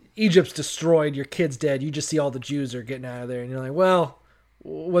know, Egypt's destroyed, your kid's dead, you just see all the Jews are getting out of there, and you're like, well,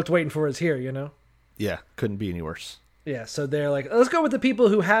 what's waiting for us here, you know? Yeah, couldn't be any worse. Yeah, so they're like, let's go with the people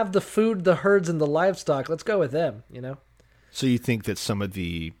who have the food, the herds, and the livestock. Let's go with them, you know? So you think that some of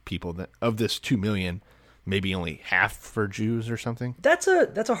the people that of this 2 million, maybe only half are Jews or something? That's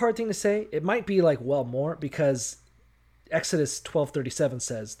a hard thing to say. It might be like, well, more, because Exodus 12:37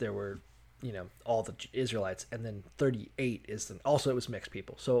 says there were, you know, all the Israelites, and then 38 is also it was mixed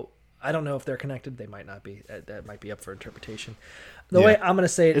people. So I don't know if they're connected. They might not be. That might be up for interpretation. The way I'm going to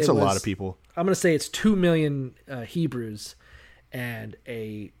say it, it's a lot of people. I'm going to say it's 2 million Hebrews, and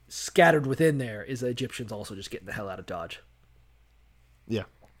a scattered within there is the Egyptians also just getting the hell out of Dodge. Yeah,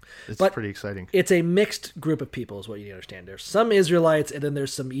 it's pretty exciting. It's a mixed group of people, is what you need to understand. There's some Israelites, and then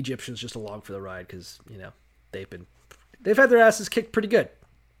there's some Egyptians just along for the ride because, you know, they've had their asses kicked pretty good.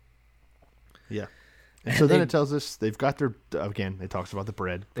 Yeah. And so then it tells us they've got their, again, it talks about the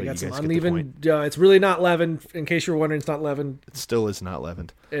bread. They got some unleavened, it's really not leavened. In case you're wondering, it's not leavened. It still is not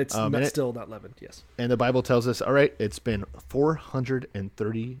leavened. It's still not leavened, yes. And the Bible tells us, all right, it's been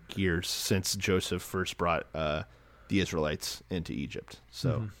 430 years since Joseph first brought the Israelites into Egypt.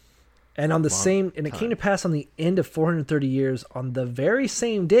 So, and on the same, and it came to pass on the end of 430 years, on the very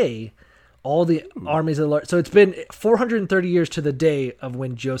same day, all the armies of the Lord. So it's been 430 years to the day of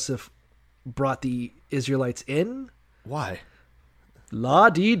when Joseph brought the Israelites in. Why?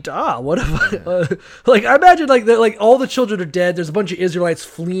 La-dee-da. What if like, I imagine like all the children are dead. There's a bunch of Israelites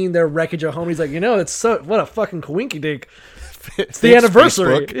fleeing their wreckage at home. He's like, you know, it's so, what a fucking coinky dink. It's the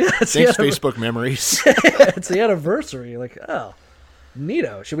anniversary. Thanks, Facebook memories. It's the anniversary. Like, oh,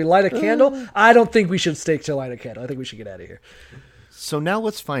 neato. Should we light a candle? I don't think we should stay to light a candle. I think we should get out of here. So now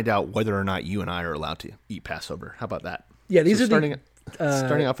let's find out whether or not you and I are allowed to eat Passover. How about that? Yeah, these are starting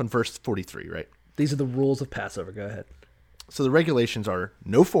off in verse 43, right? These are the rules of Passover. Go ahead. So the regulations are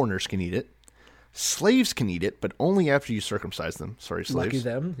no foreigners can eat it. Slaves can eat it, but only after you circumcise them. Sorry, slaves. Lucky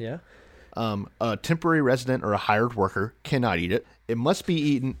them, yeah. A temporary resident or a hired worker cannot eat it. It must be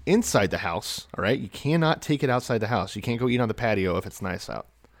eaten inside the house, all right? You cannot take it outside the house. You can't go eat on the patio if it's nice out.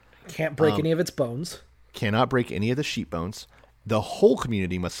 Can't break any of its bones. Cannot break any of the sheep bones. The whole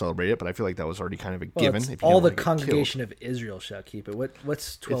community must celebrate it, but I feel like that was already kind of a given. If all the congregation of Israel shall keep it.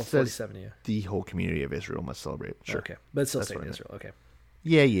 What's 12:47 to you? The whole community of Israel must celebrate it. Sure. Okay, but it's still saying Israel. Okay.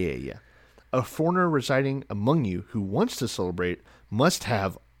 Yeah. A foreigner residing among you who wants to celebrate must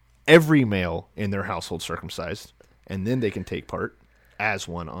have every male in their household circumcised, and then they can take part as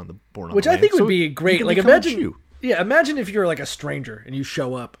one on the born on Which the I land. think would be great. Like, imagine you. Yeah, imagine if you're like a stranger and you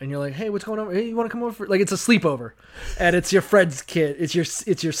show up and you're like, "Hey, what's going on? Hey, you want to come over?" Like, it's a sleepover, and it's your friend's kid. It's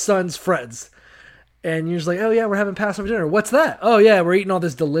your son's friends, and you're just like, "Oh yeah, we're having Passover dinner. What's that? Oh yeah, we're eating all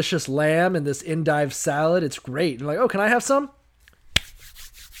this delicious lamb and this endive salad. It's great." And you're like, "Oh, can I have some?"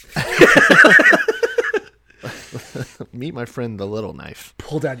 Meet my friend the little knife.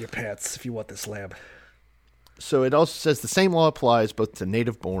 Pull down your pants if you want this lamb. So it also says the same law applies both to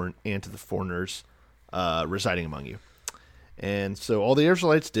native born and to the foreigners residing among you. And so all the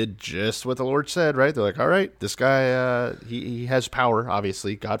Israelites did just what the Lord said, right? They're like, all right, this guy, he has power,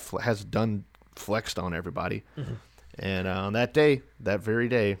 obviously. God has flexed on everybody. Mm-hmm. And on that day, that very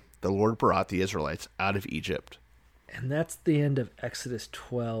day, the Lord brought the Israelites out of Egypt. And that's the end of Exodus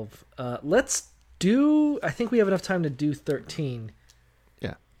 12. I think we have enough time to do 13.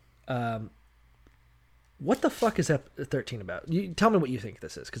 Yeah. What the fuck is 13 about? You tell me what you think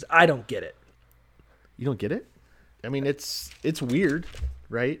this is, because I don't get it. You don't get it? I mean, it's weird,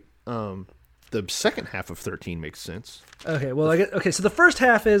 right? The second half of 13 makes sense. Okay, well, so the first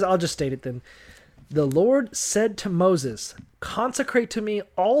half is, I'll just state it then. The Lord said to Moses, "Consecrate to me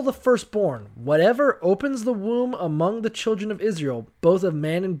all the firstborn. Whatever opens the womb among the children of Israel, both of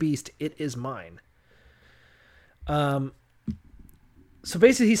man and beast, it is mine." So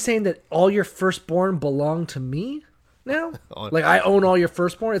basically he's saying that all your firstborn belong to me now. Like I own all your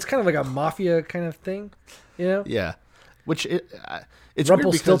firstborn. It's kind of like a mafia kind of thing, you know? Yeah, which it's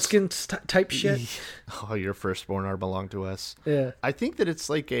Rumpelstiltskin type shit. Oh, your firstborn are belong to us. Yeah, I think that it's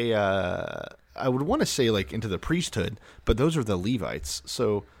like I would want to say like into the priesthood, but those are the Levites.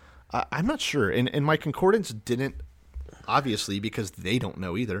 So I'm not sure. And my concordance didn't, obviously, because they don't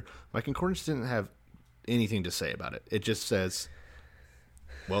know either. My concordance didn't have anything to say about it. It just says,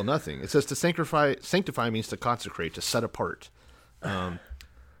 well, nothing. It says to sanctify. Sanctify means to consecrate, to set apart,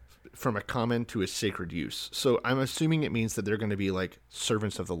 from a common to a sacred use. So I'm assuming it means that they're going to be like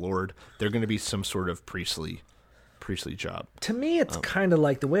servants of the Lord. They're going to be some sort of priestly job. To me, it's kind of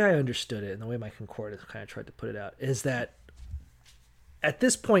like the way I understood it and the way my concordance kind of tried to put it out is that at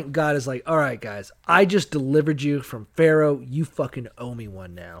this point, God is like, all right, guys, I just delivered you from Pharaoh. You fucking owe me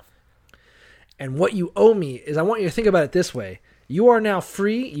one now. And what you owe me is, I want you to think about it this way. You are now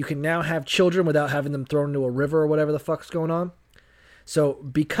free. You can now have children without having them thrown into a river or whatever the fuck's going on. So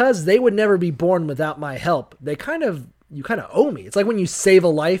because they would never be born without my help, you kind of owe me. It's like when you save a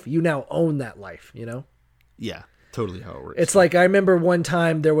life, you now own that life, you know? Yeah. Totally how it works. It's like I remember one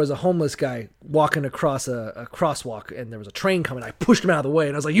time there was a homeless guy walking across a crosswalk and there was a train coming. I pushed him out of the way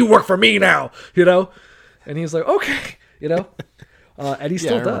and I was like, you work for me now, you know? And he's like, okay, you know? And he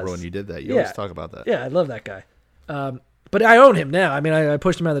still does. I remember when you did that. You always talk about that. Yeah, I love that guy. But I own him now. I mean, I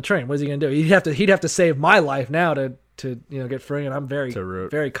pushed him out of the train. What is he going to do? He'd have to save my life now to get free, and I'm very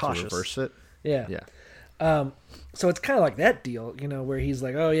cautious. To reverse it? Yeah. Yeah. So it's kind of like that deal, you know, where he's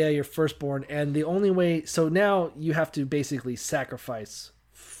like, oh, yeah, you're firstborn. And the only way... So now you have to basically sacrifice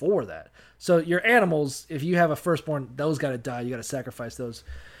for that. So your animals, if you have a firstborn, those got to die. You got to sacrifice those.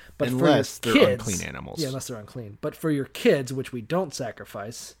 But unless for your kids, they're unclean animals. Yeah, unless they're unclean. But for your kids, which we don't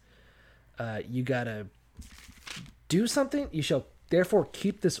sacrifice, you got to do something. You shall therefore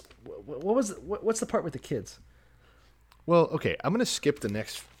keep this... What's the part with the kids? Well, okay, I'm going to skip the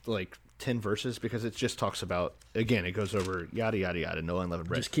next, 10 verses because it just talks about, again, it goes over yada, yada, yada, no unleavened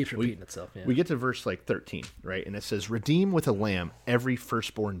bread. It just keeps repeating itself, yeah. We get to verse, 13, right? And it says, redeem with a lamb every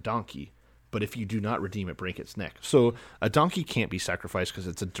firstborn donkey, but if you do not redeem it, break its neck. So a donkey can't be sacrificed because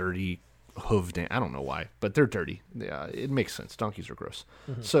it's a dirty hooved... I don't know why, but they're dirty. Yeah, it makes sense. Donkeys are gross.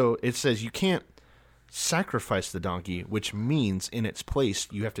 Mm-hmm. So it says you can't sacrifice the donkey, which means in its place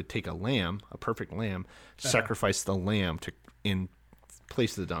you have to take a lamb, a perfect lamb, sacrifice the lamb in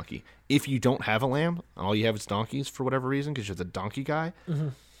place of the donkey. If you don't have a lamb, all you have is donkeys for whatever reason, because you're the donkey guy,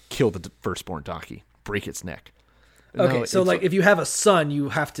 kill the firstborn donkey, break its neck. Okay, no, so if you have a son, you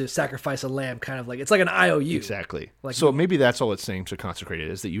have to sacrifice a lamb, kind of like it's like an IOU. Exactly. So maybe that's all it's saying to consecrate it,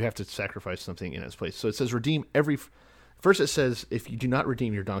 is that you have to sacrifice something in its place. So it says redeem every... First it says, if you do not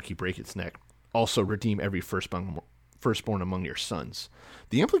redeem your donkey, break its neck. Also redeem every firstborn among your sons.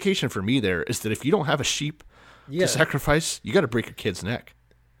 The implication for me there is that if you don't have a sheep to sacrifice, you got to break your kid's neck.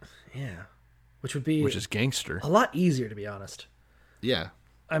 Yeah. Which is gangster. A lot easier, to be honest. Yeah.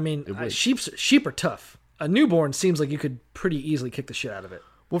 I mean, sheep are tough. A newborn seems like you could pretty easily kick the shit out of it.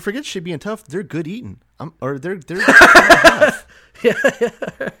 Well, forget shit being tough. They're good eating. Or they're yeah.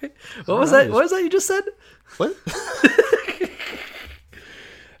 What was that? What was that you just said? What?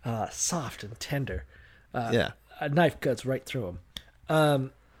 Soft and tender. Yeah. A knife cuts right through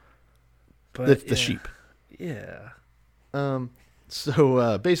them. But the sheep. Yeah.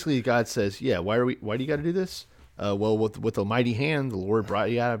 So basically, God says, "Yeah, why do you got to do this? Well, with a mighty hand, the Lord brought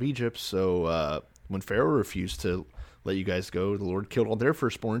you out of Egypt. So when Pharaoh refused to let you guys go, the Lord killed all their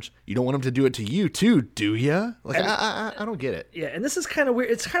firstborns. You don't want him to do it to you too, do you? I don't get it. Yeah, and this is kind of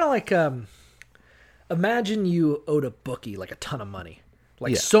weird. It's kind of like imagine you owed a bookie like a ton of money.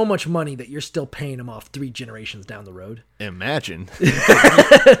 So much money that you're still paying him off 3 generations down the road. Imagine.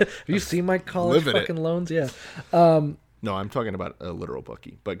 Have you seen my college fucking loans? Yeah. No, I'm talking about a literal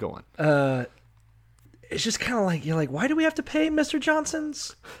bookie, but go on. It's just kind of like, you're like, why do we have to pay Mr.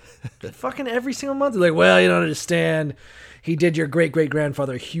 Johnson's fucking every single month? They're like, well, you don't understand. He did your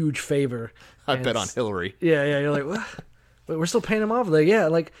great-great-grandfather a huge favor. I bet on Hillary. Yeah. You're like, what? But we're still paying him off. Like, yeah,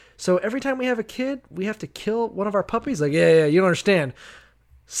 so every time we have a kid, we have to kill one of our puppies? Like, yeah, you don't understand.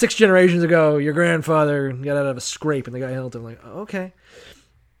 6 generations ago, your grandfather got out of a scrape and the guy held him. Like, oh, okay.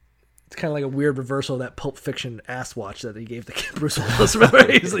 It's kind of like a weird reversal of that Pulp Fiction ass watch that he gave the kid Bruce Willis. Remember?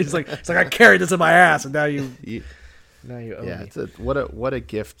 He's like, I carried this in my ass, and now you owe me. What a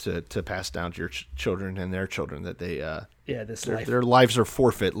gift to pass down to your children and their children, that they their lives are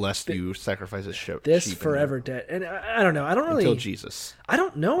forfeit lest you sacrifice a sheep. This forever debt, and I don't know. I don't really until Jesus. I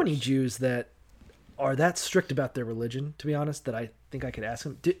don't know any Jews that are that strict about their religion, to be honest, that I think I could ask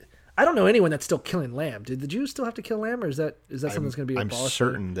them. I don't know anyone that's still killing lamb. Did the Jews still have to kill lamb, or is that something that's going to be abolished? I'm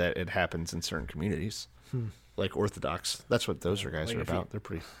certain that it happens in certain communities. like Orthodox. That's what those guys are about. They're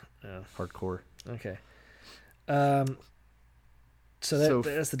pretty hardcore. Okay. So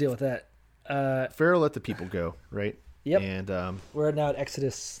that's the deal with that. Pharaoh let the people go, right? Yep. And we're now at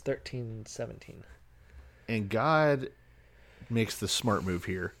Exodus 13:17. And God makes the smart move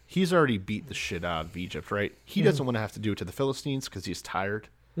here. He's already beat the shit out of Egypt, right? He doesn't want to have to do it to the Philistines because he's tired.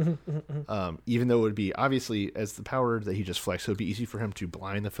 Even though it would be, obviously, as the power that he just flexed, it would be easy for him to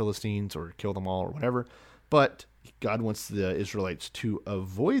blind the Philistines or kill them all or whatever. But God wants the Israelites to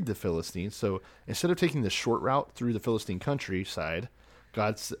avoid the Philistines. So instead of taking the short route through the Philistine countryside,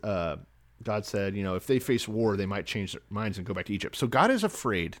 God said, if they face war, they might change their minds and go back to Egypt. So God is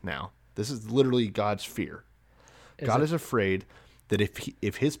afraid now. This is literally God's fear. God is afraid that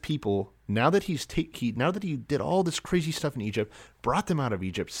if his people, now that he did all this crazy stuff in Egypt, brought them out of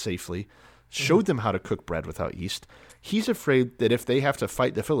Egypt safely, showed them how to cook bread without yeast, he's afraid that if they have to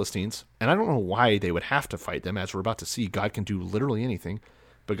fight the Philistines, and I don't know why they would have to fight them, as we're about to see, God can do literally anything,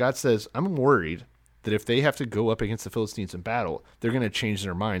 but God says, I'm worried that if they have to go up against the Philistines in battle, they're going to change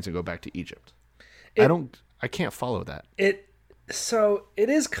their minds and go back to Egypt. I can't follow that. So it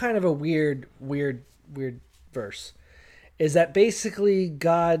is kind of a weird verse. Is that basically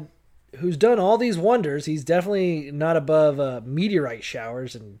God, who's done all these wonders, he's definitely not above meteorite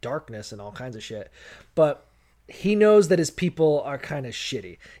showers and darkness and all kinds of shit, but he knows that his people are kind of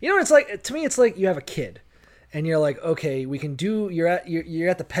shitty. It's like, to me, it's like you have a kid and you're like, okay, you're at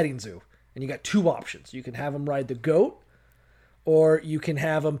the petting zoo and you got two options. You can have them ride the goat or you can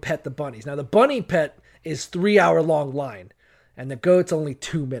have them pet the bunnies. Now the bunny pet is 3-hour long line. And the goat's only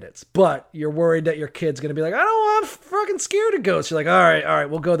 2 minutes. But you're worried that your kid's going to be like, I'm fucking scared of goats. You're like, all right,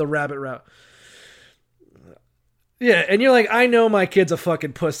 we'll go the rabbit route. Yeah, and you're like, I know my kid's a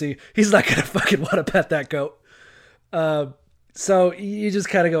fucking pussy. He's not going to fucking want to pet that goat. So you just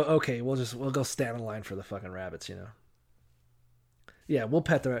kind of go, okay, we'll go stand in line for the fucking rabbits, Yeah, we'll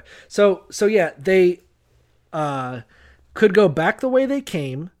pet the rabbit. So yeah, they could go back the way they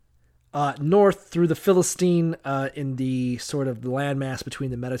came. North through the Philistine in the sort of the landmass between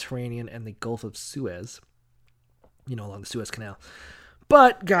the Mediterranean and the Gulf of Suez, along the Suez Canal.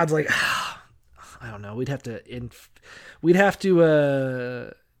 But God's like, I don't know. We'd have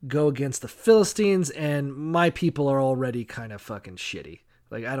to go against the Philistines, and my people are already kind of fucking shitty.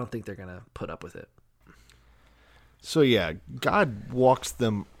 Like, I don't think they're gonna put up with it. So yeah, God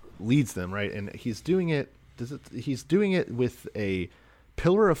leads them, right, and he's doing it. He's doing it with a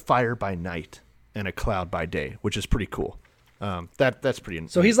pillar of fire by night and a cloud by day, which is pretty cool. That's pretty.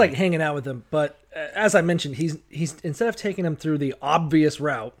 So he's like hanging out with them, but as I mentioned, he's instead of taking them through the obvious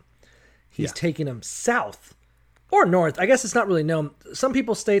route, he's taking them south or north. I guess it's not really known. Some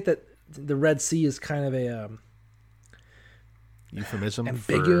people state that the Red Sea is kind of a euphemism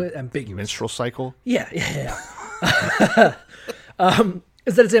ambiguous menstrual cycle. Yeah.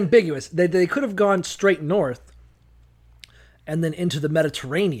 Is that it's ambiguous. They could have gone straight north and then into the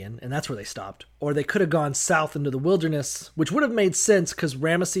Mediterranean, and that's where they stopped. Or they could have gone south into the wilderness, which would have made sense because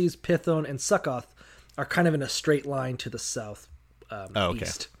Ramesses, Pithom, and Succoth are kind of in a straight line to the south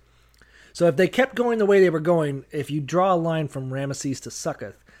east. So if they kept going the way they were going, if you draw a line from Ramesses to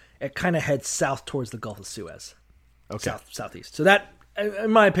Succoth, it kind of heads south towards the Gulf of Suez. Okay. Southeast. So that,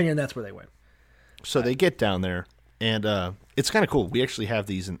 in my opinion, that's where they went. So they get down there, and it's kind of cool. We actually have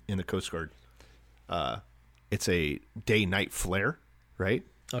these in the Coast Guard. It's a day-night flare, right?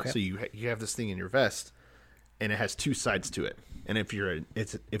 Okay. So you have this thing in your vest, and it has two sides to it. And if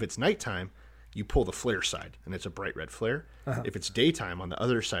it's nighttime, you pull the flare side, and it's a bright red flare. Uh-huh. If it's daytime, on the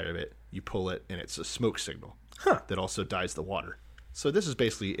other side of it, you pull it, and it's a smoke signal that also dyes the water. So this is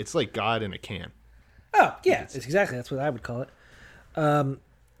basically, it's like God in a can. Oh yeah, that's what I would call it.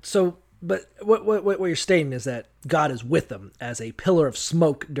 But what you're stating is that God is with them as a pillar of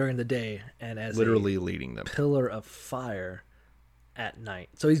smoke during the day and as literally leading them, pillar of fire at night.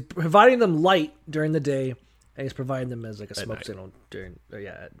 So he's providing them light during the day, and he's providing them as like a smoke signal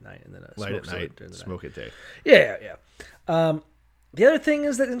at night, and then a light smoke at night, smoke at day. Yeah. The other thing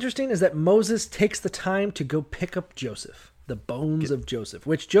is that Moses takes the time to go pick up Joseph, the bones of Joseph,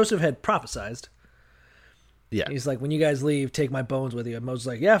 which Joseph had prophesied. Yeah. He's like, when you guys leave, take my bones with you. And Moses is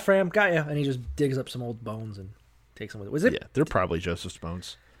like, yeah, Fram, got ya. And he just digs up some old bones and takes them with it. Was it? Yeah, they're probably Joseph's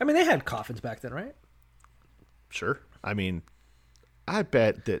bones. I mean, they had coffins back then, right? Sure. I mean, I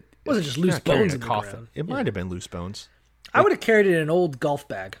bet that... It wasn't just loose bones in the coffin. It might have been loose bones. I would have carried it in an old golf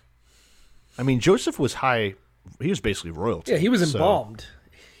bag. I mean, Joseph was high... He was basically royalty. Yeah, he was embalmed.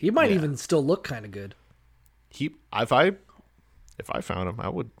 He might even still look kind of good. If I found him, I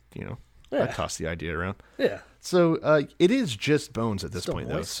would, I'd toss the idea around. Yeah. So it is just bones at this point,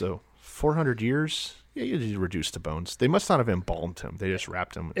 moist. though. So 400 years, Yeah, you just reduced to bones. They must not have embalmed him. They just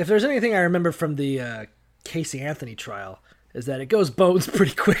wrapped him. If there's anything I remember from the Casey Anthony trial, is that it goes bones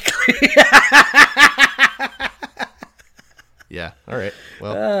pretty quickly. Yeah. All right.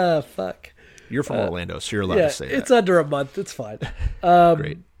 Well. Fuck. You're from Orlando, so you're allowed to say that. It's under a month. It's fine.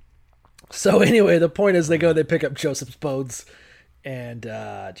 Great. So anyway, the point is they pick up Joseph's bones, and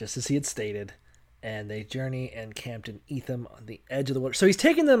just as he had stated, and they journey and camped in Etham on the edge of the water. So he's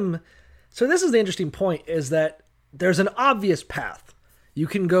taking them. So this is the interesting point, is that there's an obvious path. You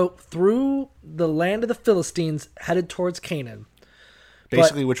can go through the land of the Philistines headed towards Canaan.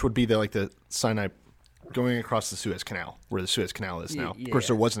 Basically, which would be the Sinai going across the Suez Canal, where the Suez Canal is now. Yeah. Of course,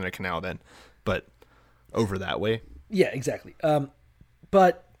 there wasn't a canal then, but over that way. Yeah, exactly.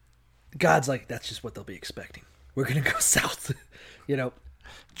 But God's like, that's just what they'll be expecting. We're going to go south,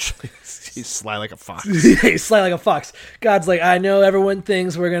 He's sly like a fox. He's sly like a fox. God's like, I know everyone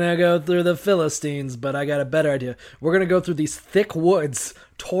thinks we're going to go through the Philistines, but I got a better idea. We're going to go through these thick woods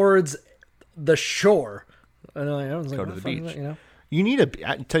towards the shore. And I was like, go to the beach. You need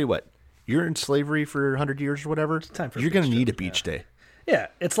I tell you what, you're in slavery for 100 years or whatever, you're going to need a beach day. Yeah,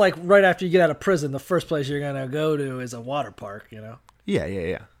 it's like right after you get out of prison, the first place you're going to go to is a water park,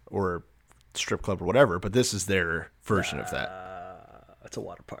 Yeah. Or strip club or whatever, but this is their version of that. It's a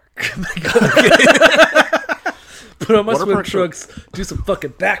water park. Put on my swim trunks, do some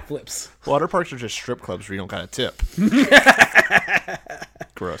fucking backflips. Water parks are just strip clubs where you don't got a tip.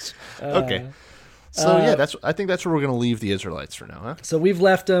 Gross. Okay. So I think that's where we're going to leave the Israelites for now, huh? So we've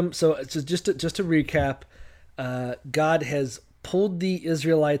left them. So just to recap, God has pulled the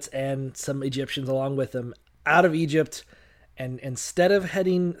Israelites and some Egyptians along with them out of Egypt, and instead of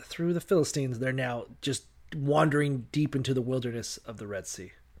heading through the Philistines, they're now just wandering deep into the wilderness of the Red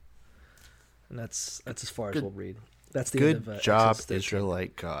Sea. And that's as far as we'll read. That's the end of Good job,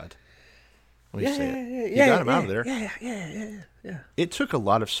 Israelite God. Let me say it. You got him out of there. Yeah. It took a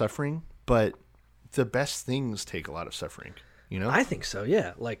lot of suffering, but the best things take a lot of suffering, I think so,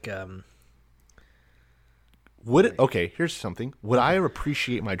 yeah. Okay, here's something. Would I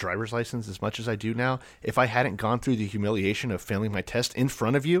appreciate my driver's license as much as I do now if I hadn't gone through the humiliation of failing my test in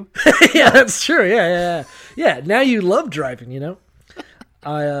front of you? Yeah, that's true. Yeah. Now you love driving,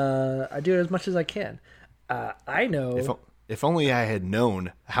 I do it as much as I can. I know. If only I had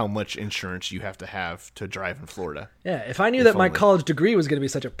known how much insurance you have to drive in Florida. Yeah, if I knew that my college degree was going to be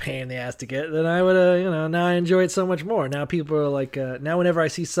such a pain in the ass to get, then I would now I enjoy it so much more. Now people are like, now whenever I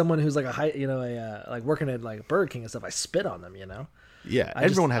see someone who's like like working at like Burger King and stuff, I spit on them, Yeah,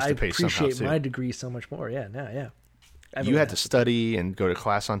 everyone has to pay somehow, too. I appreciate my degree so much more. Yeah, yeah. You had to study and go to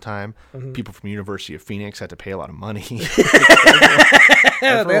class on time. Mm-hmm. People from University of Phoenix had to pay a lot of money.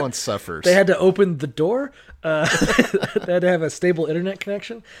 Everyone suffers. They had to open the door. They had to have a stable internet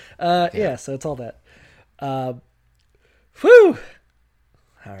connection. Yeah, so it's all that. Whew.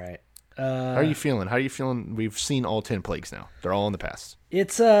 All right. How are you feeling? We've seen all 10 plagues now. They're all in the past.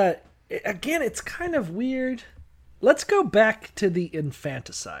 It's again, it's kind of weird. Let's go back to the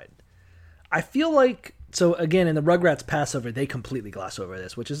infanticide. I feel like, so again, in the Rugrats Passover, they completely gloss over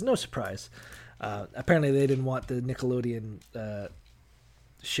this, which is no surprise. Apparently they didn't want the Nickelodeon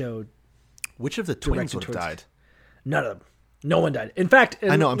show. Which of the twins would have died? None of them. No one died. In fact,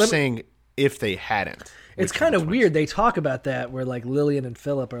 I know. I'm saying if they hadn't. It's kind of weird. They talk about that where like Lillian and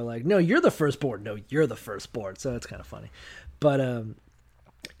Philip are like, no, you're the firstborn. No, you're the firstborn. So it's kind of funny. But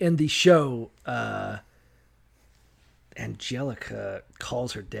in the show, Angelica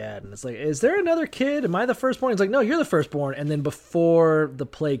calls her dad and it's like, is there another kid? Am I the firstborn? He's like, no, you're the firstborn. And then before the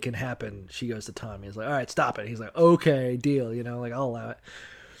plague can happen, she goes to Tommy. He's like, all right, stop it. He's like, okay, deal. Like, I'll allow it.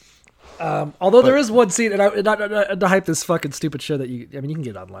 Although there is one scene, and not to hype this fucking stupid show that you can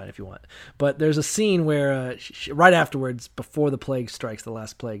get it online if you want, but there's a scene where right afterwards, before the plague strikes, the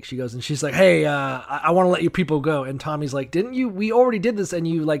last plague, she goes and she's like, hey, I want to let you people go. And Tommy's like, we already did this and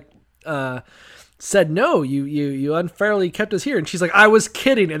you said no, you unfairly kept us here. And she's like, I was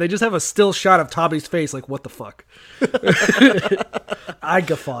kidding. And they just have a still shot of Tommy's face like, what the fuck? I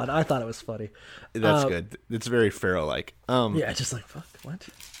guffawed. I thought it was funny. That's good. It's very Pharaoh-like. Yeah, just like, fuck, what?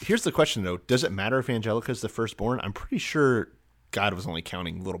 Here's the question, though. Does it matter if Angelica's the firstborn? I'm pretty sure God was only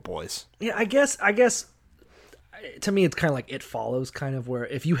counting little boys. Yeah, I guess to me it's kind of like It Follows, kind of where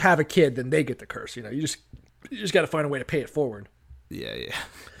if you have a kid, then they get the curse. You just got to find a way to pay it forward. Yeah.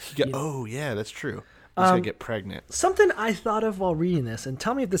 Oh, yeah, that's true. You just got to get pregnant. Something I thought of while reading this, and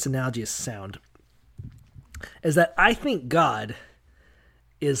tell me if this analogy is sound, is that I think God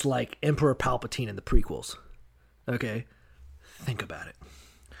is like Emperor Palpatine in the prequels. Okay? Think about it.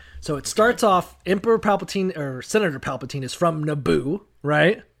 So it starts off, Emperor Palpatine, or Senator Palpatine is from Naboo,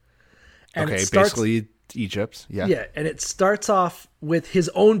 right? And okay, basically Egypt. Yeah. Yeah, and it starts off with his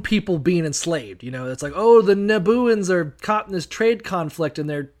own people being enslaved. You know, it's like, oh, the Nebuans are caught in this trade conflict and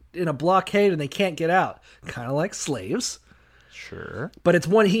they're in a blockade and they can't get out. Kind of like slaves. Sure. But it's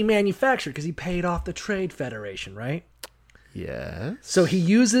one he manufactured because he paid off the Trade Federation, right? Yes. So he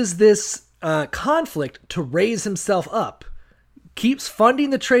uses this conflict to raise himself up, keeps funding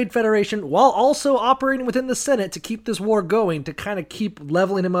the Trade Federation while also operating within the Senate to keep this war going, to kind of keep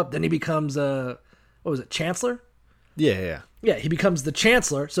leveling him up. Then he becomes Chancellor? Yeah. Yeah, he becomes the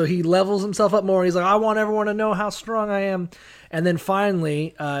Chancellor, so he levels himself up more. He's like, I want everyone to know how strong I am. And then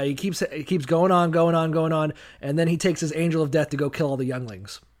finally, he keeps going on, and then he takes his Angel of Death to go kill all the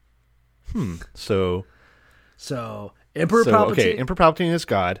younglings. So Emperor Palpatine. Okay, Emperor Palpatine is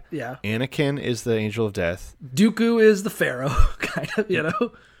God. Yeah. Anakin is the Angel of Death. Dooku is the Pharaoh, kind of, you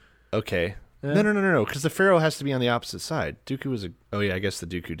know? Okay. Yeah. No, because the Pharaoh has to be on the opposite side. Dooku was I guess the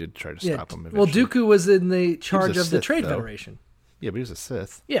Dooku did try to stop him eventually. Well, Dooku was in the charge of the Trade Federation. Yeah, but he was a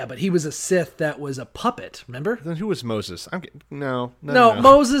Sith. Yeah, but he was a Sith that was a puppet, remember? Then who was Moses? No,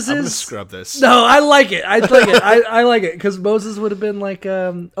 Moses is... I'm going to scrub this. No, I like it. I like it, because Moses would have been like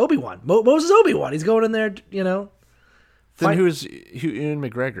Obi-Wan. Moses Obi-Wan. He's going in there, you know. Then who's Ian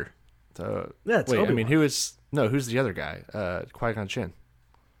McGregor? Obi-Wan. who's the other guy? Qui-Gon Jinn.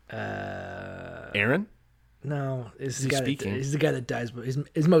 Aaron? No, he's the guy that dies.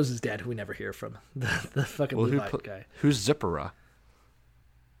 Is Moses' dad, who we never hear from. The fucking Levite guy. Who's Zipporah?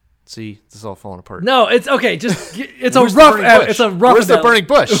 See, this is all falling apart. No, it's okay. It's a rough. It's a rough. Where's the burning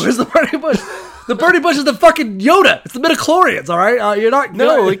bush? Where's the burning bush? The burning bush is the fucking Yoda. It's the midichlorians. All right, you're not.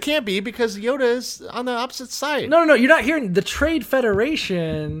 No, it can't be because Yoda is on the opposite side. No. You're not hearing. The Trade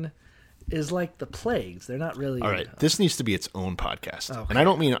Federation is like the plagues. They're not really. All right, this needs to be its own podcast, and I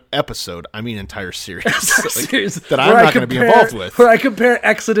don't mean episode. I mean entire series, that I'm not going to be involved with. Where I compare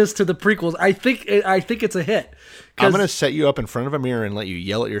Exodus to the prequels, I think it's a hit. I'm going to set you up in front of a mirror and let you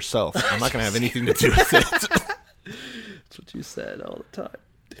yell at yourself. I'm not going to have anything to do with it. That's what you said all the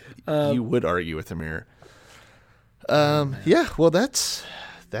time. You would argue with the mirror. Yeah. Well, that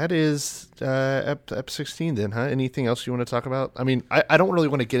is Ep 16 then, huh? Anything else you want to talk about? I mean, I don't really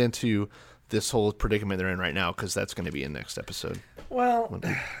want to get into this whole predicament they're in right now because that's going to be in next episode. Well,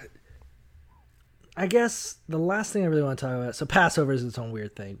 I guess the last thing I really want to talk about. So Passover is its own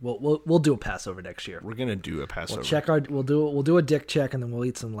weird thing. We'll do a Passover next year. We're gonna do a Passover. We'll do a dick check and then we'll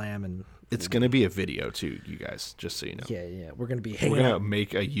eat some lamb and. It's gonna be a video too, you guys. Just so you know. Yeah. We're gonna be. We're gonna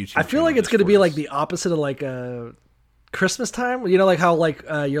make a YouTube. I feel like it's gonna be like the opposite of like Christmas time, you know, like how like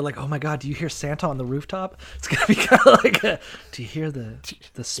you're like, oh my god, do you hear Santa on the rooftop? It's gonna be kind of like, do you hear the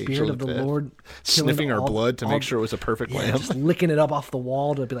spirit of the Lord sniffing our blood to make sure it was a perfect lamb, just licking it up off the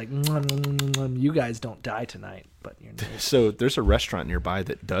wall to be like, you guys don't die tonight, but you're not. So there's a restaurant nearby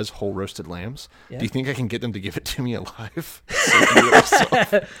that does whole roasted lambs. Yeah. Do you think I can get them to give it to me alive?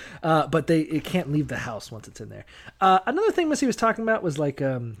 But it can't leave the house once it's in there. Another thing Missy was talking about was like.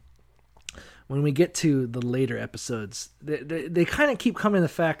 When we get to the later episodes, they kind of keep coming to the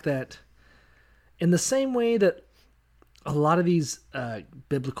fact that in the same way that a lot of these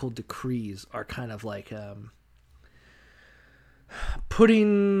biblical decrees are kind of like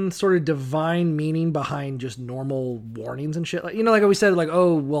putting sort of divine meaning behind just normal warnings and shit. Like, you know, like we said, like,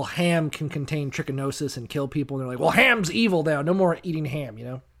 oh, well, ham can contain trichinosis and kill people. And they're like, well, ham's evil now. No more eating ham, you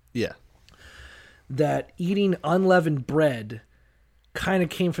know? Yeah. That eating unleavened bread kind of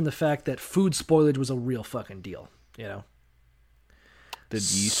came from the fact that food spoilage was a real fucking deal, you know? The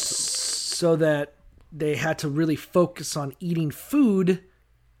yeast. So that they had to really focus on eating food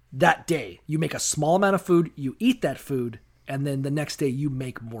that day. You make a small amount of food, you eat that food, and then the next day you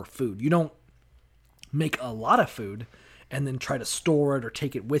make more food. You don't make a lot of food and then try to store it or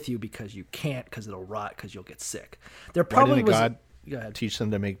take it with you because you can't, because it'll rot, because you'll get sick. There probably was... God teach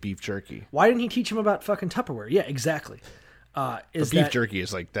them to make beef jerky? Why didn't he teach them about fucking Tupperware? Yeah, exactly. Beef jerky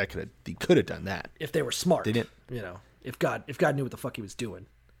is like that. He could have done that if they were smart. They didn't. You know, if God knew what the fuck he was doing,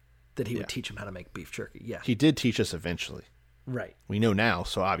 that he would teach him how to make beef jerky. Yeah, he did teach us eventually. Right. We know now,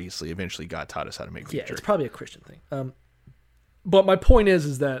 so obviously, eventually, God taught us how to make beef jerky. Yeah, it's probably a Christian thing. But my point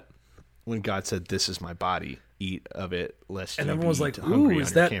is that when God said, "This is my body, eat of it, lest you be everyone's like, "Ooh,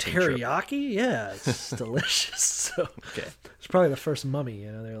 is that teriyaki?" Yeah, it's delicious. So okay, it's probably the first mummy.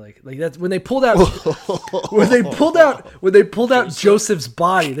 You know, they're like that's when they pulled out when they pulled out Joseph's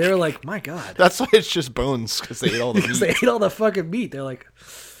body. They were like, "My God!" That's why it's just bones because they ate all the meat. They ate all the fucking meat. They're like,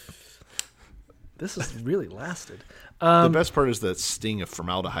 "This has really lasted." The best part is the sting of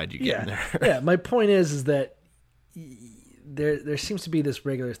formaldehyde you get in there. Yeah, my point is that there seems to be this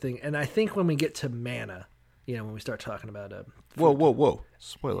regular thing, and I think when we get to manna, when we start talking about whoa,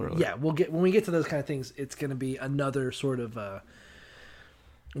 spoiler alert. Yeah, when we get to those kind of things, it's going to be another sort of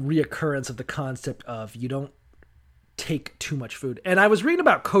reoccurrence of the concept of you don't take too much food. And I was reading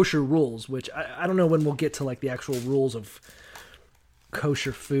about kosher rules, which I don't know when we'll get to like the actual rules of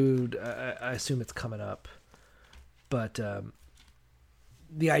kosher food. I assume it's coming up, but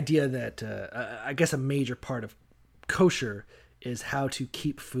the idea that I guess a major part of kosher is how to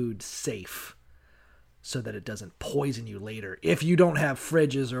keep food safe so that it doesn't poison you later if you don't have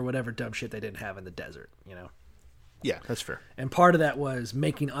fridges or whatever dumb shit they didn't have in the desert, Yeah, that's fair. And part of that was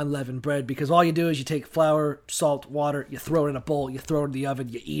making unleavened bread, because all you do is you take flour, salt, water, you throw it in a bowl, you throw it in the oven,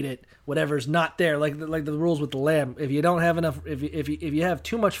 you eat it. Whatever's not there, like the rules with the lamb. If you don't have enough, if you have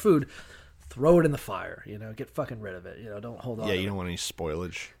too much food, throw it in the fire. Get fucking rid of it. Don't hold on. Yeah, you don't want any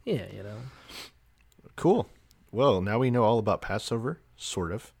spoilage. Yeah, Cool. Well, now we know all about Passover,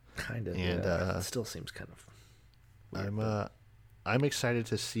 sort of. Kind of. And it still seems kind of weird, I'm excited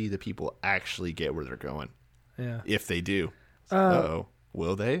to see the people actually get where they're going. Yeah. If they do. Uh-oh.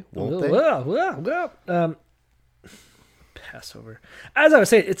 Will they? Won't they? Well. Passover. As I was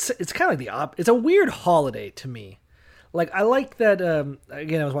saying, it's kind of like it's a weird holiday to me. Like, I like that,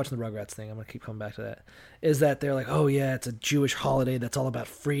 again, I was watching the Rugrats thing, I'm going to keep coming back to that, is that they're like, oh yeah, it's a Jewish holiday that's all about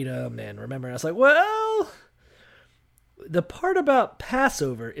freedom and remember. And I was like, well, the part about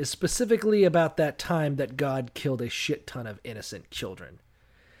Passover is specifically about that time that God killed a shit ton of innocent children.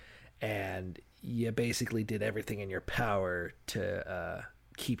 And you basically did everything in your power to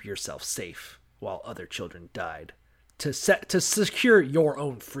keep yourself safe while other children died. To secure your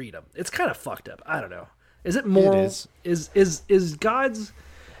own freedom. It's kind of fucked up. I don't know. Is it moral? It is. Is God's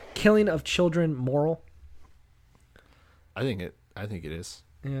killing of children moral? I think it is.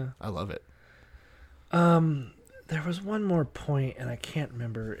 Yeah. I love it. There was one more point, and I can't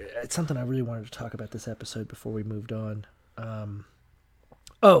remember. It's something I really wanted to talk about this episode before we moved on.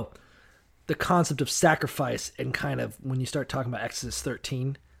 The concept of sacrifice, and kind of when you start talking about Exodus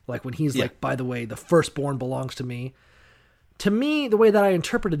 13, like when he's like, by the way, the firstborn belongs to me. To me, the way that I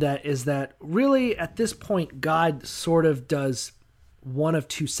interpreted that is that really at this point, God sort of does one of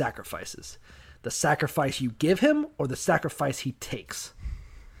two sacrifices. The sacrifice you give him or the sacrifice he takes.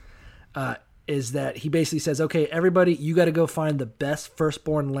 Is that he basically says, okay, everybody, you got to go find the best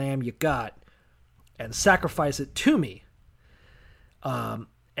firstborn lamb you got and sacrifice it to me. And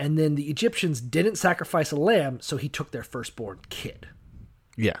then the Egyptians didn't sacrifice a lamb, so he took their firstborn kid.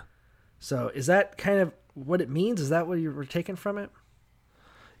 Yeah. So is that kind of what it means? Is that what you were taking from it?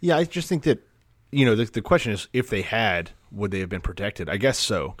 Yeah, I just think that, the question is, if they had, would they have been protected? I guess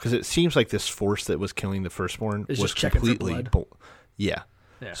so, because it seems like this force that was killing the firstborn was just checking for completely... blood. Yeah.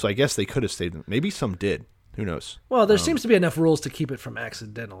 So I guess they could have stayed. Maybe some did. Who knows? Well, there seems to be enough rules to keep it from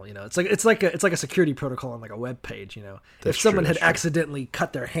accidental. It's like a security protocol on like a web page. If someone had accidentally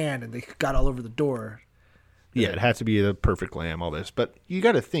cut their hand and they got all over the door. Yeah, it had to be the perfect lamb. All this, but you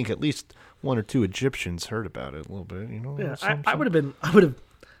got to think at least one or two Egyptians heard about it a little bit. Yeah, I would have.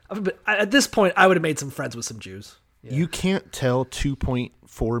 At this point, I would have made some friends with some Jews. Yeah. You can't tell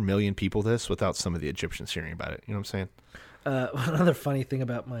 2.4 million people this without some of the Egyptians hearing about it. You know what I'm saying? Another funny thing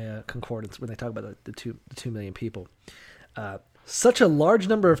about my concordance when they talk about the 2 million people, such a large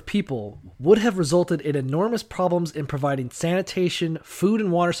number of people would have resulted in enormous problems in providing sanitation, food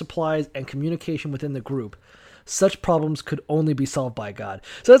and water supplies, and communication within the group. Such problems could only be solved by God.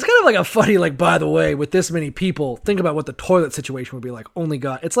 So it's kind of like a funny, like, by the way, with this many people, think about what the toilet situation would be like. Only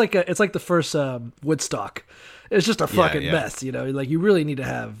God. It's like the first Woodstock. It's just a fucking mess, Like, you really need to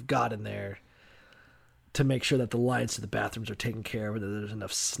have God in there to make sure that the lines to the bathrooms are taken care of, that there's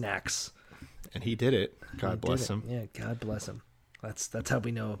enough snacks. And he did it. God bless him. Yeah, God bless him. That's how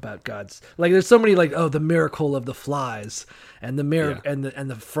we know about God's. Like, there's so many, like, the miracle of the flies and the and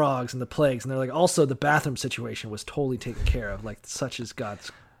the frogs and the plagues, and they're like, also the bathroom situation was totally taken care of. Like, such is God's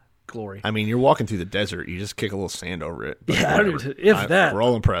glory. I mean, you're walking through the desert, you just kick a little sand over it. Yeah, we're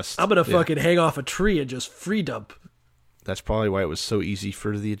all impressed. I'm gonna fucking hang off a tree and just free dump. That's probably why it was so easy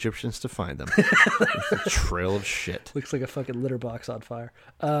for the Egyptians to find them. It's a trail of shit. Looks like a fucking litter box on fire.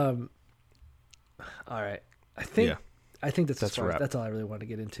 All right, I think that's all I really want to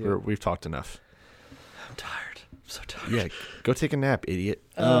get into. We've talked enough. I'm tired. I'm so tired. Yeah, go take a nap, idiot.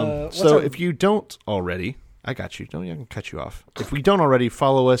 If you don't already, I got you. Don't even cut you off. If we don't already,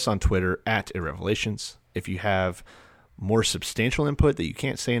 follow us on Twitter @irrevelations. If you have more substantial input that you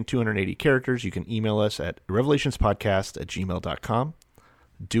can't say in 280 characters, you can email us at irrevelationspodcast@gmail.com.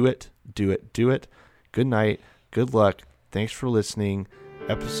 Do it. Good night. Good luck. Thanks for listening.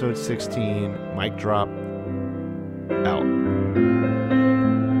 Episode 16, mic drop, out.